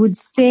 I would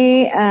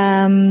say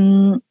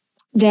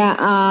there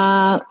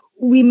are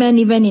women,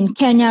 even in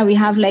Kenya, we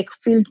have like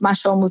Field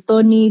Marshal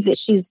Muthoni.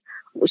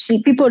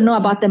 People know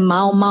about the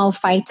Mau Mau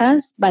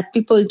fighters, but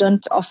people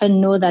don't often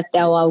know that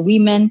there were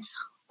women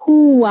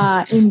who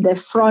were in the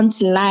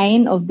front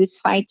line of this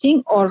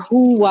fighting, or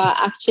who were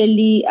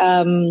actually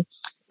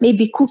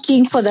maybe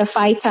cooking for the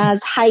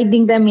fighters,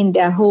 hiding them in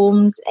their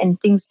homes and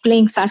things,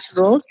 playing such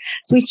roles,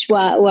 which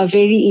were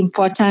very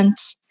important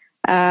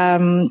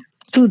to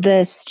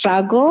the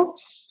struggle.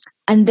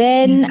 And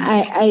then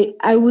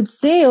I would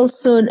say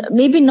also,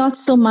 maybe not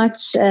so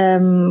much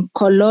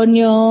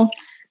colonial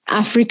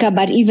Africa,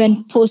 but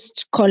even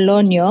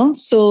post-colonial.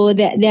 So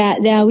there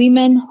are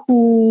women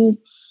who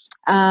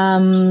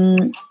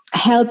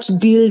helped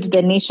build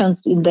the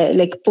nations in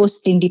the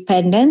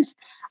post-independence.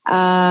 There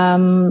are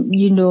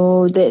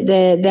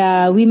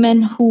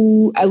women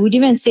who, I would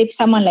even say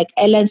someone like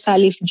Ellen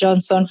Sirleaf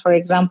Johnson, for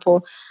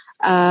example,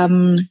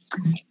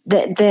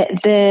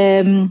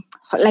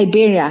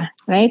 Liberia,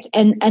 right?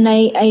 And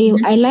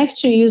I like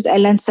to use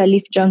Ellen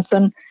Sirleaf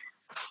Johnson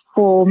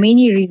for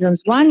many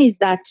reasons. One is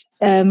that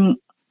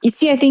you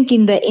see, I think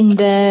in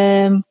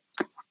the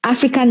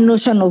African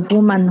notion of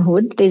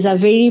womanhood, there's a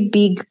very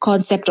big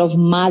concept of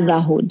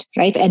motherhood,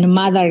 right? And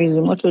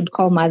motherism, what we'd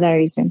call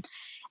motherism.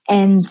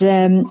 And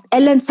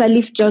Ellen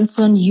Sirleaf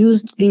Johnson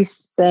used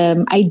this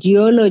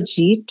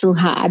ideology to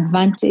her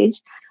advantage,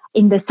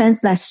 in the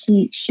sense that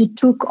she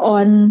took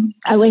on,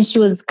 when she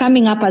was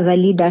coming up as a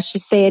leader, she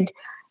said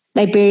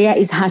Liberia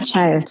is her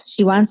child.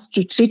 She wants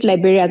to treat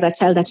Liberia as a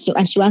child, and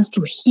she wants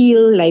to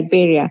heal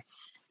Liberia,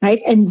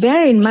 right? And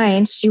bear in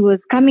mind, she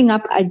was coming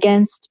up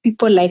against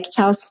people like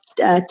Charles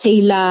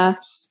Taylor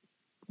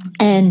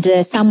and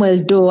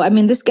Samuel Doe. I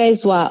mean, these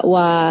guys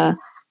were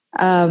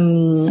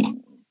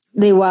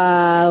they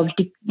were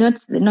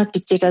not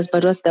dictators,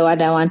 but what's the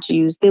word I want to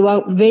use? They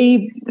were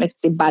very,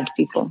 let's say, bad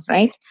people,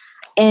 right?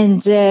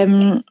 And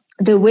the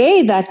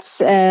way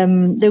that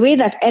Ellen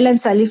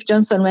Sirleaf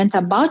Johnson went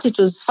about it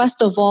was,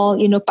 first of all,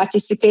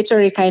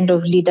 participatory kind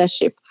of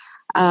leadership.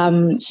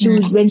 She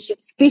would, when she'd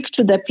speak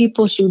to the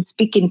people, she would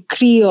speak in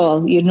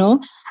Creole,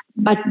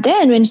 But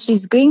then when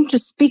she's going to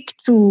speak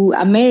to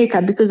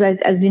America, because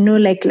as you know,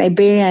 like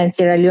Liberia and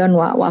Sierra Leone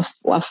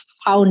were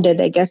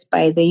founded, I guess,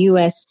 by the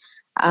US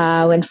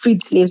when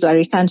freed slaves were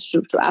returned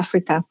to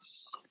Africa.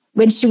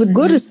 When she would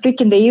go to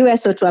speak in the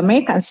US or to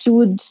Americans, she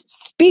would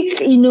speak,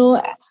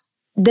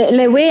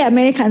 the way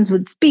Americans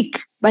would speak.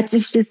 But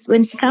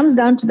when she comes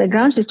down to the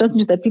ground, she's talking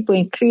to the people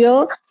in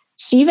Creole.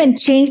 She even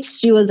changed.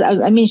 She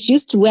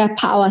used to wear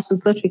power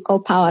suits, what we call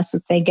power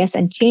suits, I guess,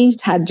 and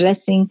changed her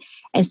dressing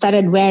and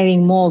started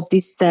wearing more of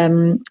this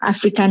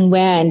African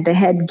wear and the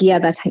headgear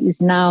that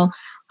is now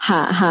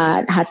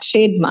her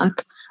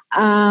trademark.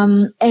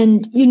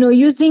 And,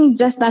 using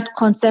just that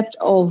concept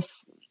of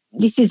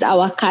this is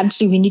our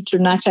country, we need to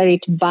nurture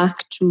it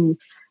back to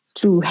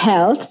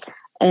health.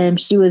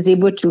 She was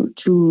able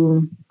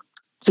to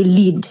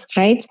lead,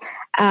 right?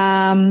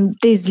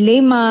 There's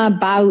Lema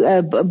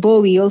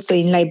Bowie also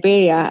in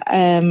Liberia,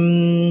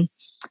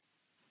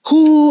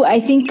 who I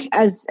think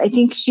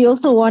she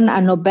also won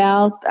a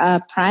Nobel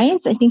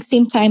Prize, I think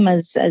same time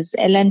as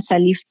Ellen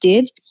Sirleaf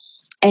did.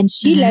 And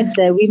she led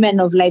the Women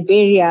of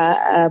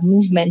Liberia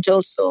movement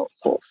also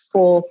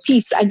for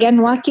peace.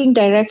 Again, working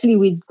directly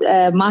with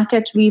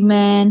market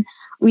women,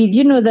 with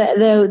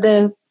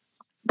the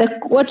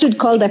what we'd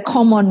call the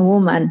common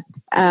woman,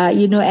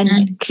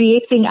 and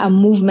creating a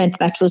movement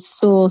that was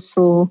so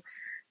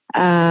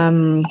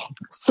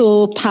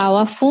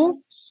powerful.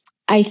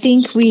 I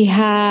think we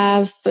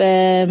have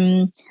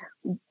women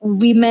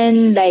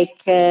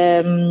like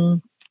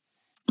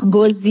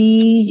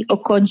Ngozi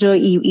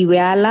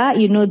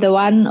Okonjo-Iweala, the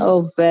one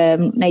of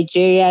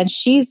Nigeria. And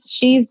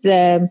she's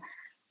a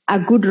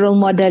good role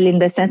model in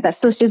the sense that,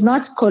 so she's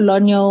not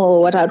colonial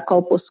or what I would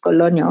call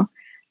post-colonial,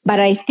 but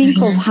I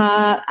think of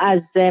her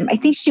as, I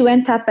think she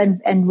went up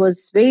and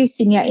was very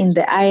senior in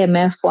the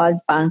IMF, World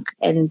Bank,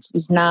 and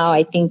is now,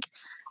 I think,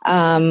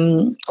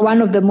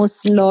 one of the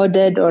most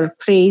lauded or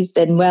praised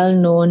and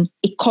well-known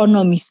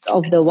economists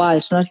of the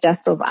world, not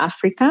just of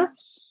Africa.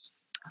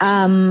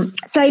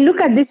 So I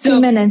look at these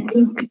women and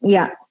think,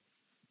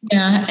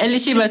 Yeah,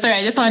 Elisheba, sorry,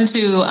 I just want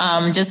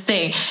to just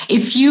say,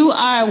 if you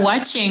are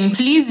watching,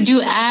 please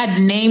do add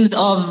names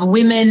of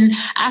women,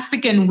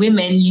 African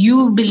women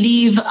you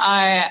believe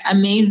are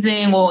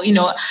amazing or,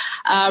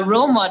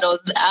 role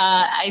models.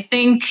 I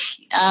think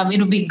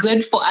it'll be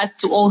good for us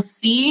to all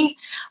see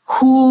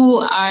who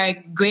are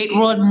great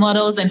role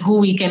models and who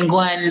we can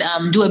go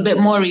and do a bit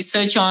more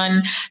research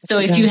on. So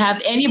if you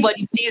have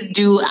anybody, please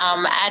do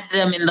add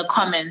them in the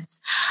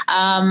comments.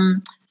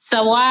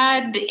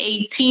 Sawad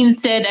 18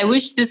 said, I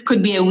wish this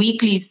could be a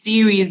weekly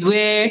series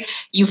where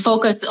you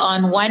focus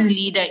on one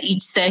leader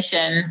each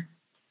session.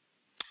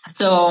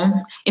 So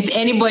if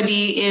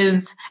anybody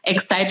is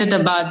excited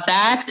about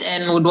that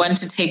and would want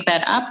to take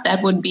that up,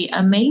 that would be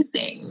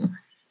amazing.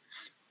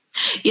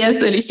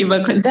 Yes,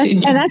 Elisheba,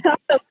 continue. And that's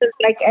also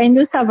like I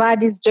knew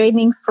Sawad is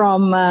joining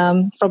from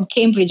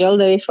Cambridge, all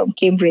the way from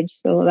Cambridge.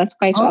 So that's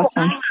quite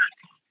awesome.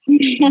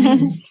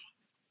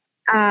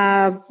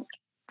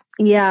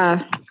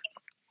 Yeah.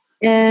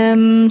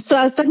 So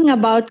I was talking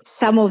about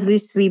some of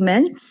these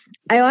women.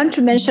 I want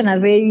to mention a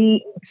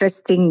very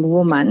interesting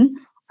woman.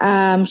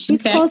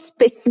 She's called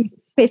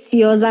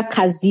Specioza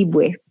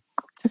Kazibwe.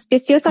 So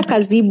Specioza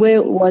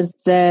Kazibwe was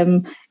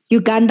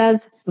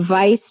Uganda's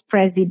vice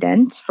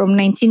president from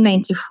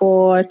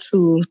 1994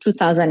 to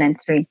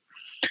 2003.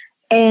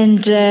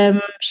 And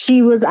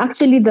she was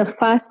actually the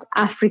first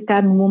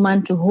African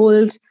woman to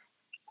hold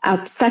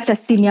such a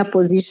senior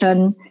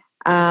position,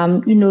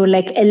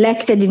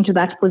 elected into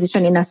that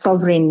position in a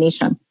sovereign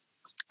nation.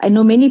 I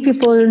know many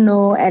people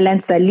know Ellen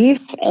Sirleaf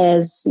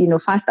as,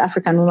 first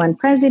African woman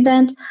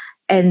president,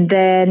 and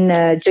then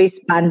Joyce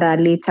Banda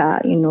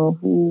later,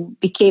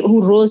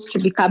 who rose to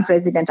become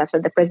president after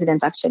the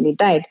president actually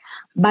died.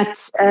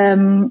 But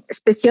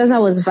Specioza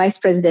was vice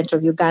president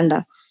of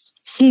Uganda.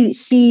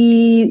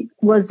 She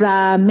was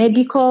a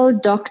medical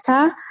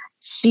doctor.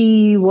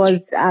 She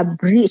is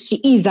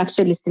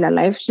actually still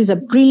alive. She's a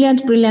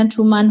brilliant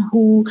woman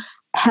who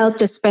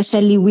helped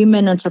especially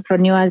women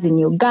entrepreneurs in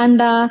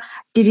Uganda,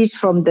 did it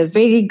from the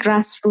very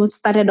grassroots,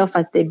 started off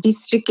at the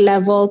district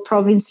level,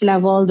 province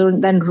level,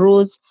 then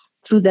rose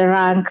through the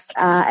ranks,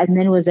 and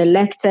then was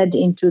elected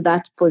into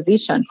that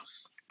position.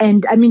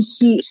 And I mean,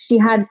 she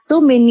had so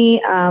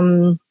many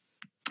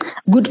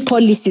good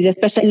policies,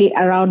 especially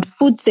around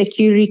food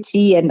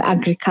security and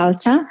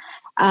agriculture,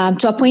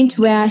 to a point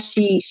where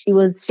she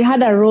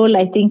had a role,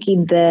 I think,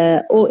 in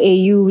the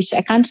OAU, which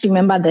I can't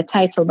remember the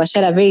title, but she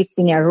had a very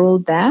senior role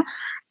there,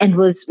 and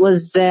was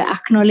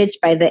acknowledged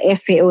by the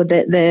FAO,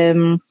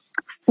 the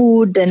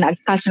Food and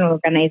Agricultural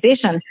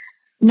Organization.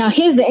 Now,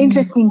 here's the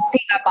interesting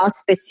thing about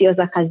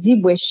Specioza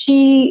Kazibwe.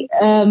 She,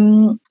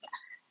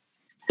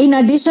 in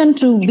addition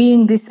to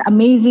being this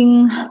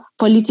amazing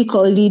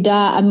political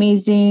leader,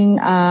 amazing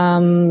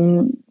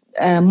woman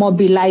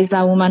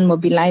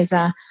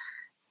mobilizer,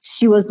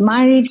 she was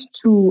married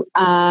to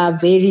a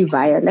very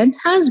violent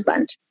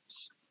husband.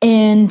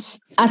 And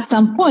at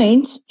some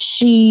point,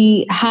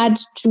 she had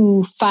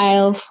to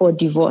file for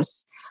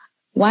divorce.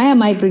 Why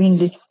am I bringing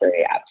this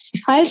story up?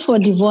 She filed for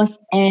divorce,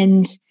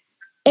 and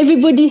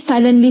everybody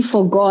suddenly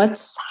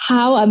forgot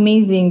how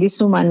amazing this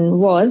woman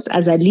was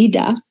as a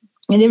leader.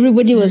 And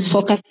everybody was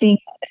focusing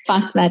on the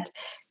fact that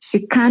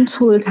she can't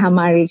hold her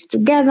marriage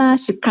together.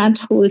 She can't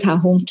hold her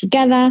home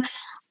together.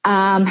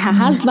 Her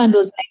husband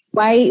was like,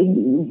 why,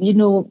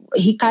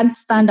 he can't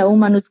stand a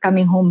woman who's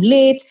coming home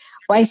late.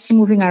 Why is she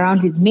moving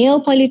around with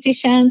male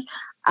politicians?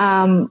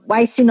 Why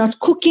is she not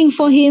cooking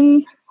for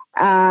him?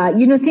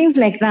 Things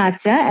like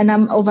that. Yeah? And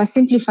I'm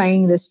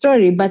oversimplifying the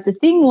story. But the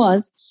thing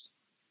was,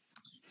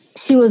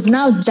 she was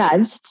now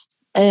judged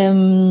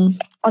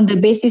on the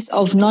basis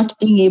of not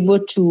being able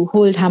to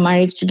hold her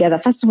marriage together.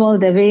 First of all,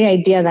 the very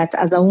idea that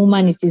as a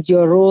woman, it is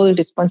your role,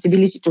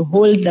 responsibility to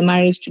hold the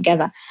marriage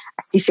together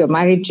as if you're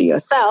married to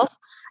yourself.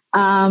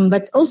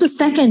 But also,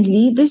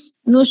 secondly, this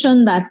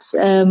notion that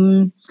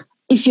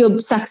if you're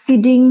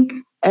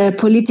succeeding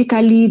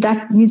politically,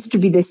 that needs to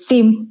be the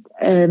same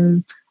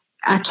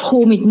at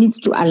home. It needs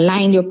to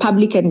align. Your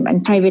public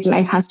and private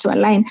life has to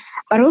align.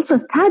 But also,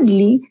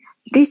 thirdly,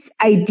 this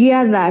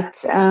idea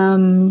that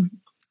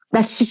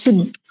that she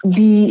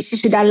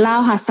should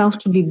allow herself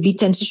to be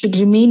beaten. She should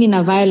remain in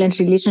a violent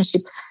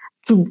relationship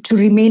to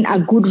remain a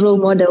good role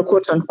model,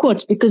 quote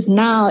unquote, because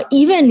now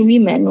even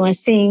women were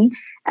saying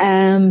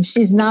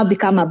she's now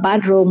become a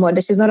bad role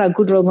model. She's not a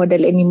good role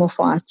model anymore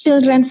for our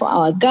children, for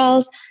our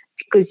girls,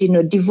 because,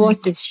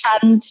 divorce is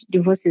shunned,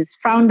 divorce is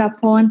frowned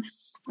upon.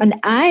 And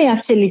I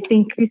actually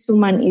think this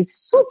woman is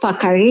super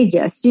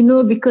courageous,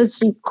 because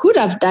she could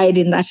have died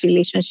in that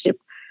relationship.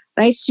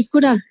 Right? She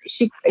could have,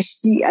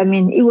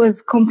 it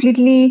was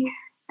completely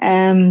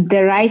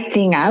the right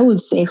thing, I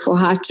would say, for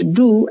her to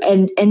do.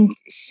 And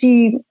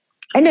she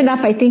ended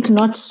up, I think,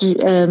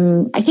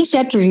 I think she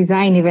had to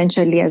resign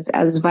eventually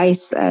as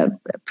vice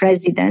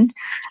president.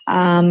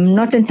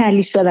 Not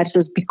entirely sure that it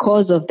was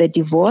because of the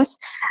divorce.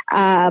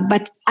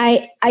 But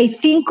I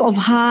think of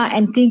her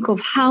and think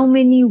of how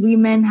many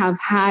women have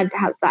had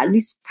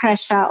this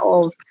pressure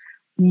of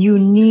you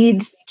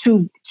need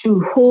to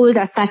hold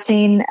a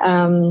certain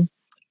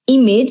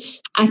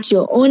image at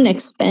your own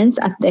expense,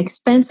 at the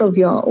expense of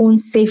your own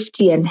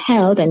safety and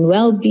health and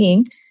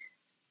well-being,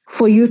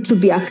 for you to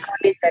be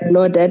acknowledged and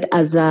lauded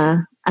as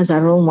a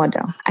role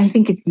model. I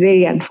think it's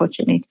very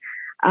unfortunate.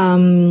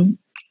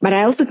 But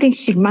I also think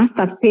she must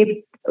have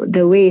paved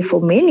the way for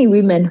many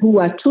women who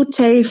are too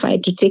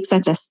terrified to take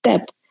such a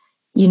step,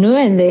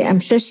 and I'm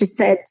sure she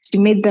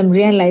made them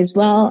realize,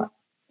 well,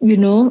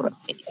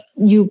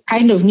 you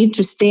kind of need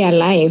to stay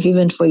alive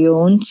even for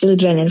your own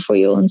children and for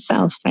your own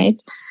self,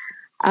 right?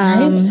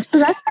 So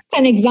that's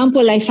an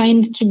example I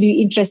find to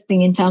be interesting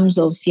in terms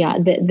of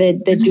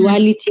the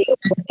duality of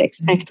what's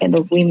expected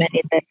of women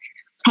in the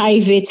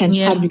private and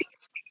public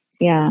space.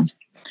 Yeah.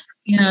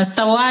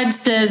 Sawad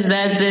says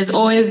that there's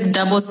always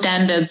double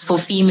standards for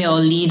female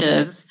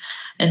leaders.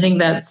 I think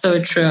that's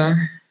so true.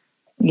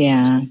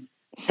 Yeah,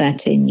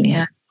 certainly.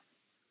 Yeah.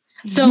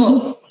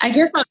 So I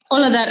guess I'll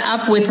follow that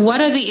up with, what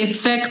are the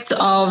effects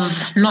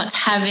of not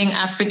having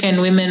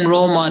African women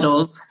role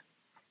models?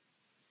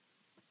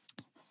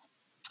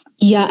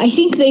 Yeah, I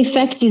think the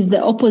effect is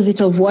the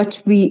opposite of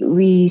what we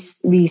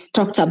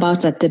talked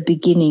about at the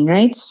beginning,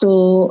 right?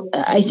 So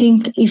I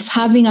think if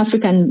having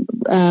African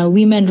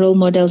women role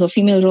models or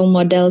female role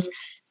models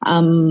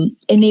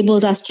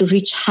enables us to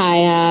reach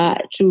higher,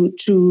 to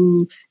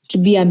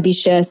be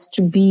ambitious,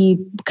 to be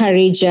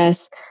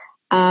courageous,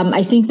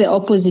 I think the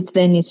opposite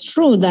then is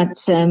true. That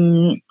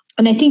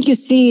and I think you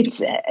see it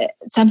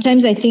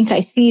sometimes. I think I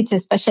see it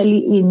especially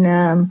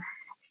in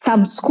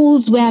some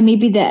schools where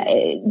maybe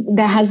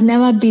there has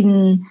never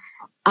been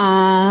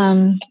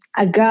a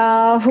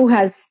girl who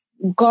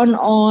has gone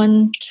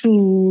on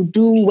to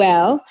do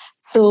well.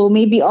 So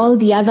maybe all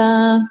the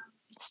other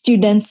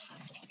students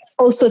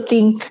also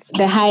think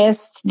the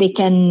highest they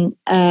can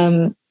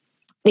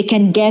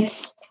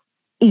get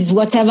is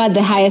whatever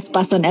the highest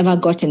person ever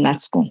got in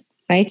that school,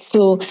 right?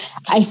 So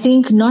I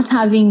think not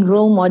having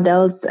role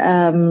models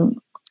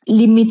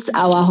limits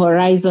our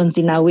horizons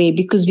in a way,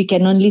 because we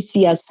can only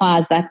see as far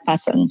as that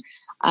person,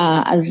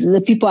 as the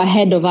people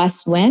ahead of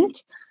us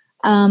went.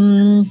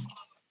 I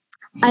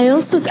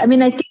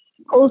think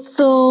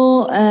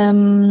also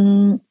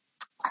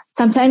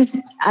sometimes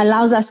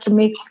allows us to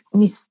make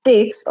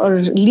mistakes,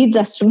 or leads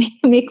us to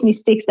make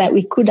mistakes that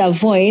we could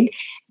avoid,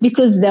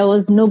 because there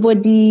was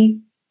nobody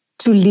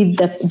to lead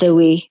the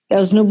way. There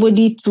was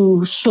nobody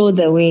to show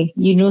the way,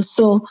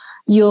 so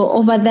you're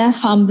over there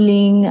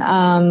fumbling,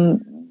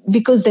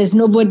 because there's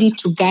nobody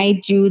to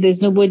guide you.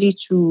 There's nobody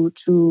to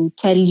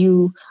tell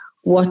you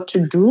what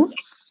to do.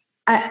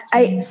 I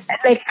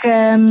like,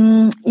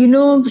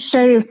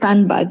 Sheryl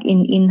Sandberg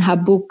in her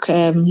book,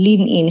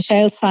 Lean In.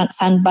 Sheryl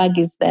Sandberg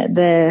is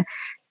the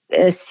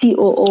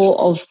COO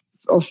of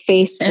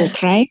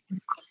Facebook, right?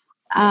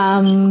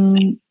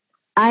 I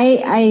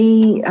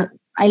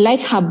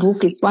like her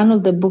book. It's one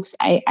of the books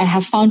I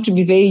have found to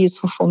be very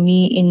useful for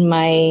me in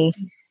my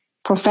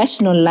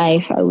professional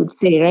life, I would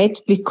say, right?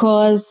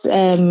 Because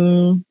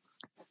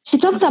she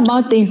talks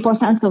about the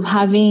importance of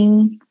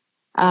having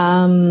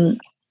a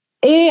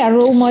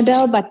role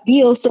model, but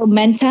B, also a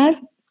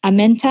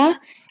mentor,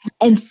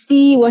 and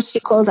C, what she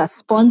calls a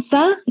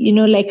sponsor,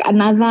 like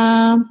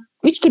another,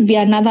 which could be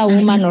another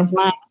woman or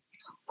man,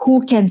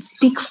 who can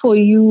speak for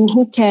you,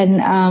 who can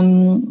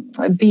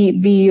be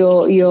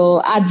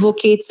your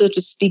advocate, so to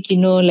speak,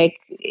 like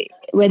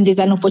when there's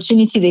an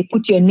opportunity, they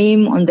put your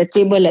name on the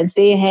table and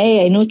say,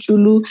 hey, I know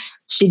Chulu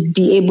should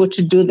be able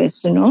to do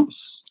this,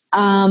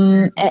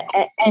 and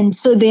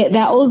so there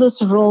are all those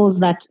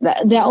roles there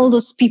are all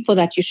those people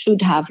that you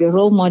should have. Your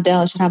role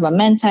model, you should have a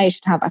mentor, you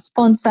should have a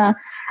sponsor,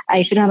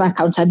 you should have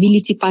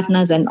accountability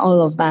partners and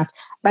all of that.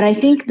 But I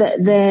think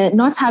the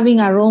not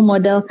having a role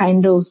model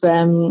kind of,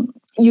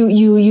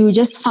 you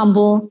just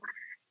fumble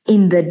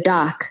in the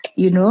dark,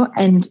 and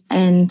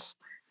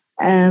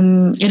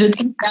it'll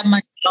take that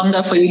much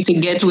longer for you to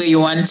get where you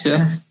want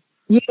to.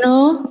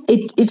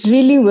 It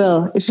really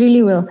will. It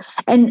really will.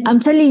 And I'm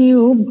telling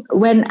you,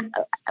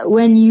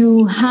 when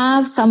you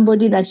have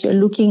somebody that you're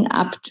looking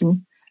up to,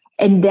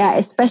 and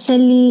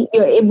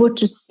you're able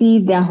to see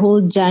their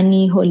whole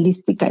journey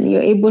holistically,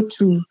 you're able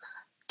to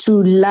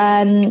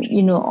learn,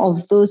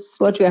 of those,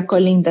 what we are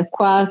calling the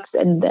quirks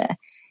and the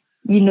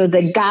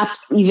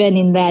gaps even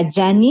in their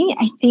journey.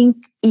 I think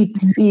it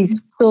is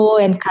so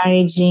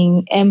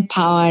encouraging,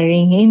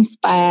 empowering,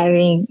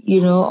 inspiring,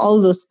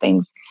 all those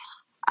things.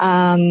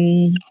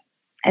 And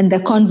the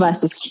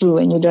converse is true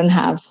when you don't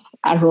have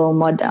a role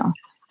model,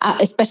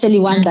 especially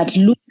one that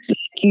looks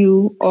like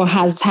you or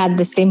has had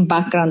the same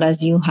background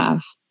as you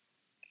have.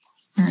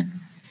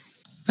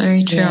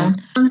 Very true. Yeah.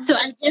 So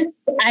I guess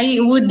I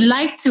would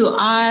like to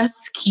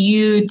ask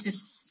you,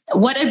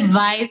 what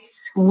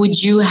advice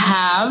would you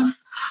have,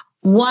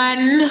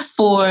 one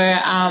for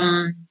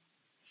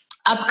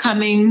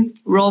upcoming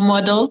role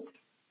models?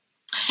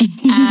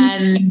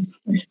 And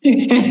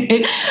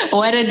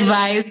what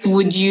advice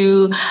would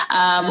you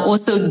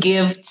also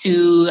give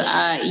to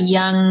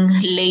young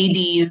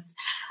ladies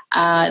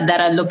that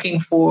are looking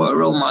for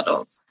role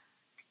models?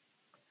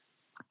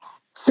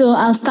 So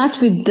I'll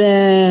start with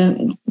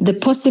the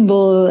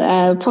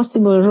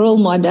possible role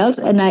models,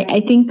 and I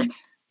think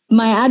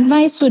my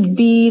advice would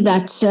be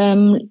that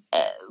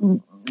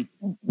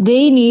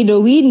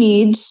we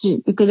need,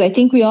 because I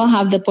think we all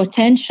have the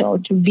potential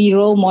to be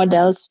role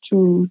models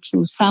to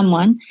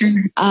someone.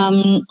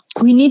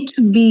 We need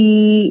to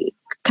be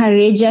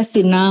courageous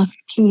enough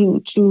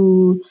to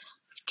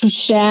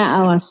share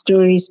our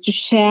stories, to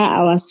share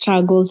our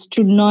struggles,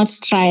 to not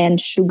try and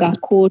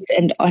sugarcoat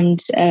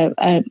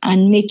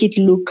and make it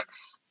look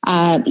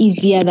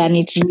easier than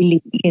it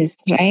really is,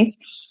 right?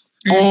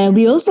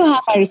 We also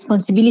have a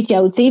responsibility, I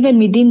would say, even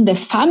within the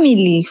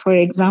family, for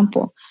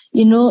example,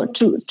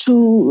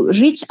 to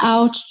reach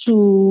out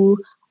to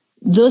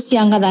those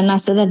younger than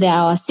us, whether they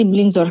are our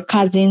siblings or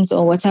cousins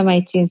or whatever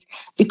it is,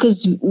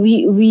 because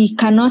we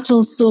cannot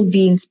also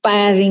be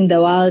inspiring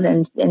the world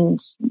and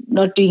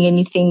not doing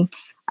anything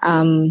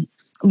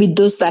with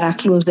those that are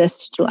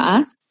closest to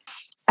us.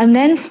 And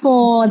then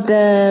for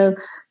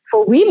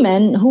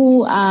women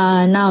who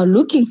are now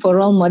looking for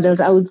role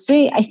models, I would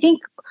say, I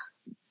think,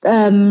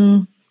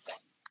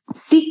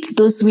 seek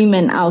those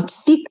women out,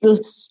 seek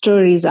those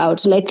stories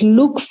out, like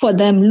look for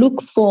them,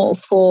 look for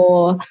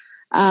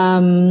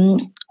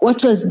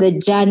what was the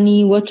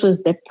journey, what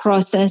was the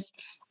process,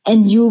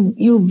 and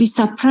you'll be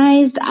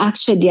surprised.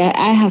 Actually,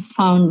 I have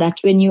found that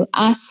when you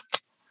ask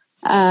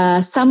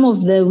some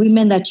of the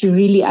women that you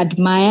really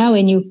admire,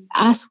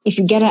 if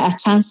you get a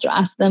chance to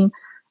ask them,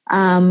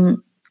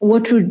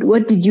 what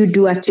did you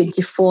do at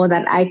 24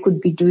 that I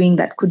could be doing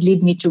that could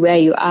lead me to where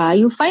you are?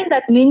 You find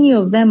that many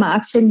of them are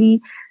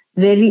actually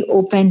very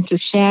open to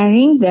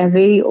sharing. They're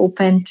very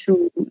open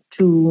to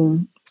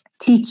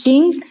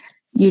teaching,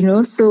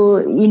 so,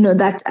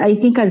 that I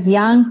think as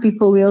young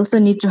people, we also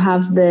need to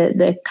have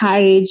the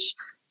courage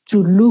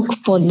to look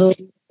for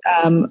those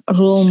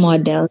role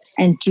models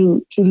and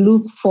to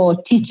look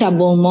for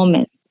teachable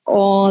moments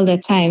all the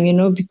time,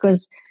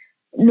 because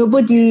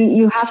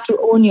you have to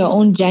own your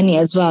own journey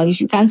as well. If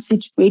you can't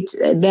sit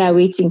there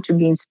waiting to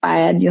be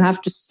inspired, you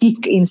have to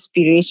seek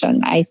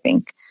inspiration, I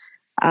think.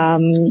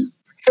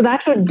 So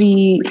that would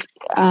be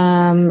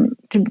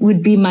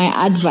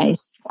my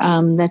advice,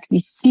 that we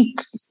seek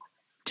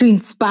to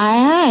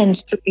inspire and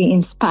to be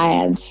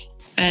inspired.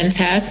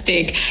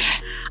 Fantastic.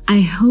 I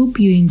hope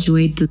you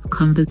enjoyed this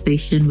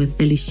conversation with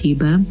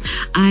Elisheba.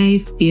 I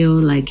feel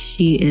like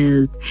she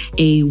is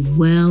a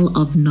well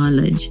of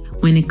knowledge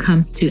when it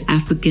comes to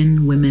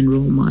African women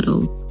role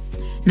models.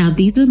 Now,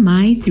 these are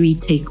my 3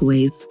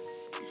 takeaways.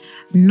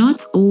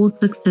 Not all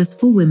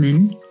successful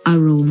women are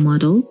role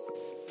models.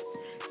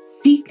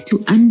 Seek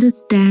to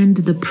understand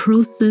the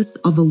process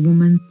of a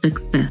woman's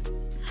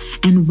success.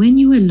 And when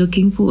you are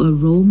looking for a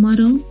role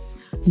model,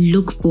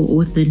 look for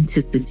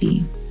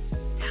authenticity.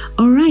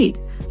 All right.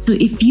 So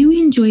if you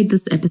enjoyed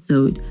this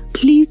episode,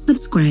 please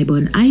subscribe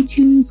on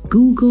iTunes,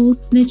 Google,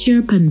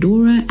 Stitcher,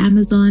 Pandora,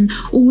 Amazon,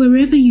 or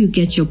wherever you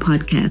get your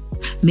podcasts.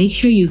 Make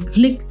sure you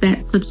click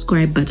that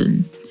subscribe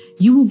button.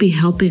 You will be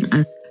helping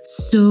us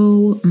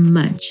so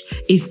much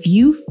if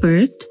you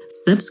first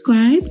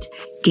subscribed,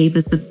 gave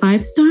us a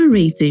 5-star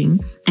rating,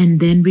 and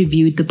then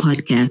reviewed the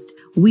podcast.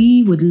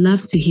 We would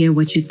love to hear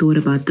what you thought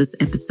about this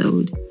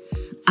episode.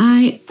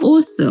 I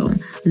also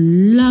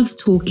love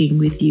talking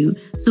with you,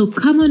 so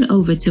come on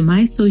over to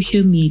my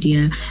social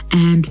media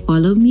and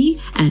follow me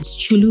at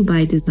Chulu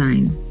by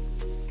Design.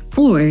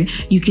 Or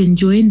you can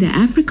join the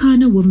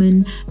Africana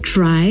Woman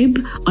Tribe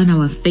on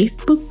our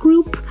Facebook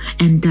group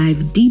and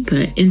dive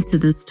deeper into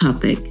this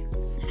topic.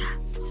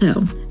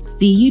 So,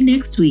 see you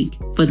next week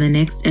for the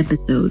next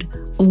episode.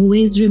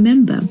 Always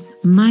remember,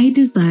 my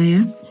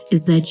desire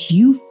is that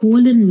you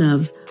fall in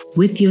love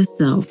with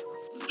yourself,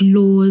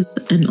 flaws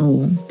and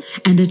all,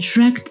 and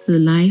attract the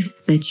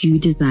life that you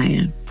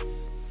desire.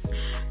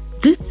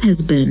 This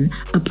has been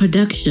a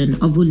production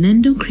of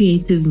Ulendo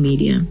Creative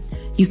Media.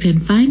 You can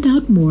find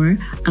out more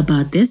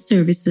about their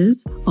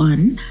services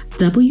on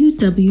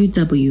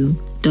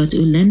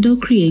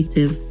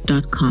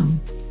www.ulendocreative.com.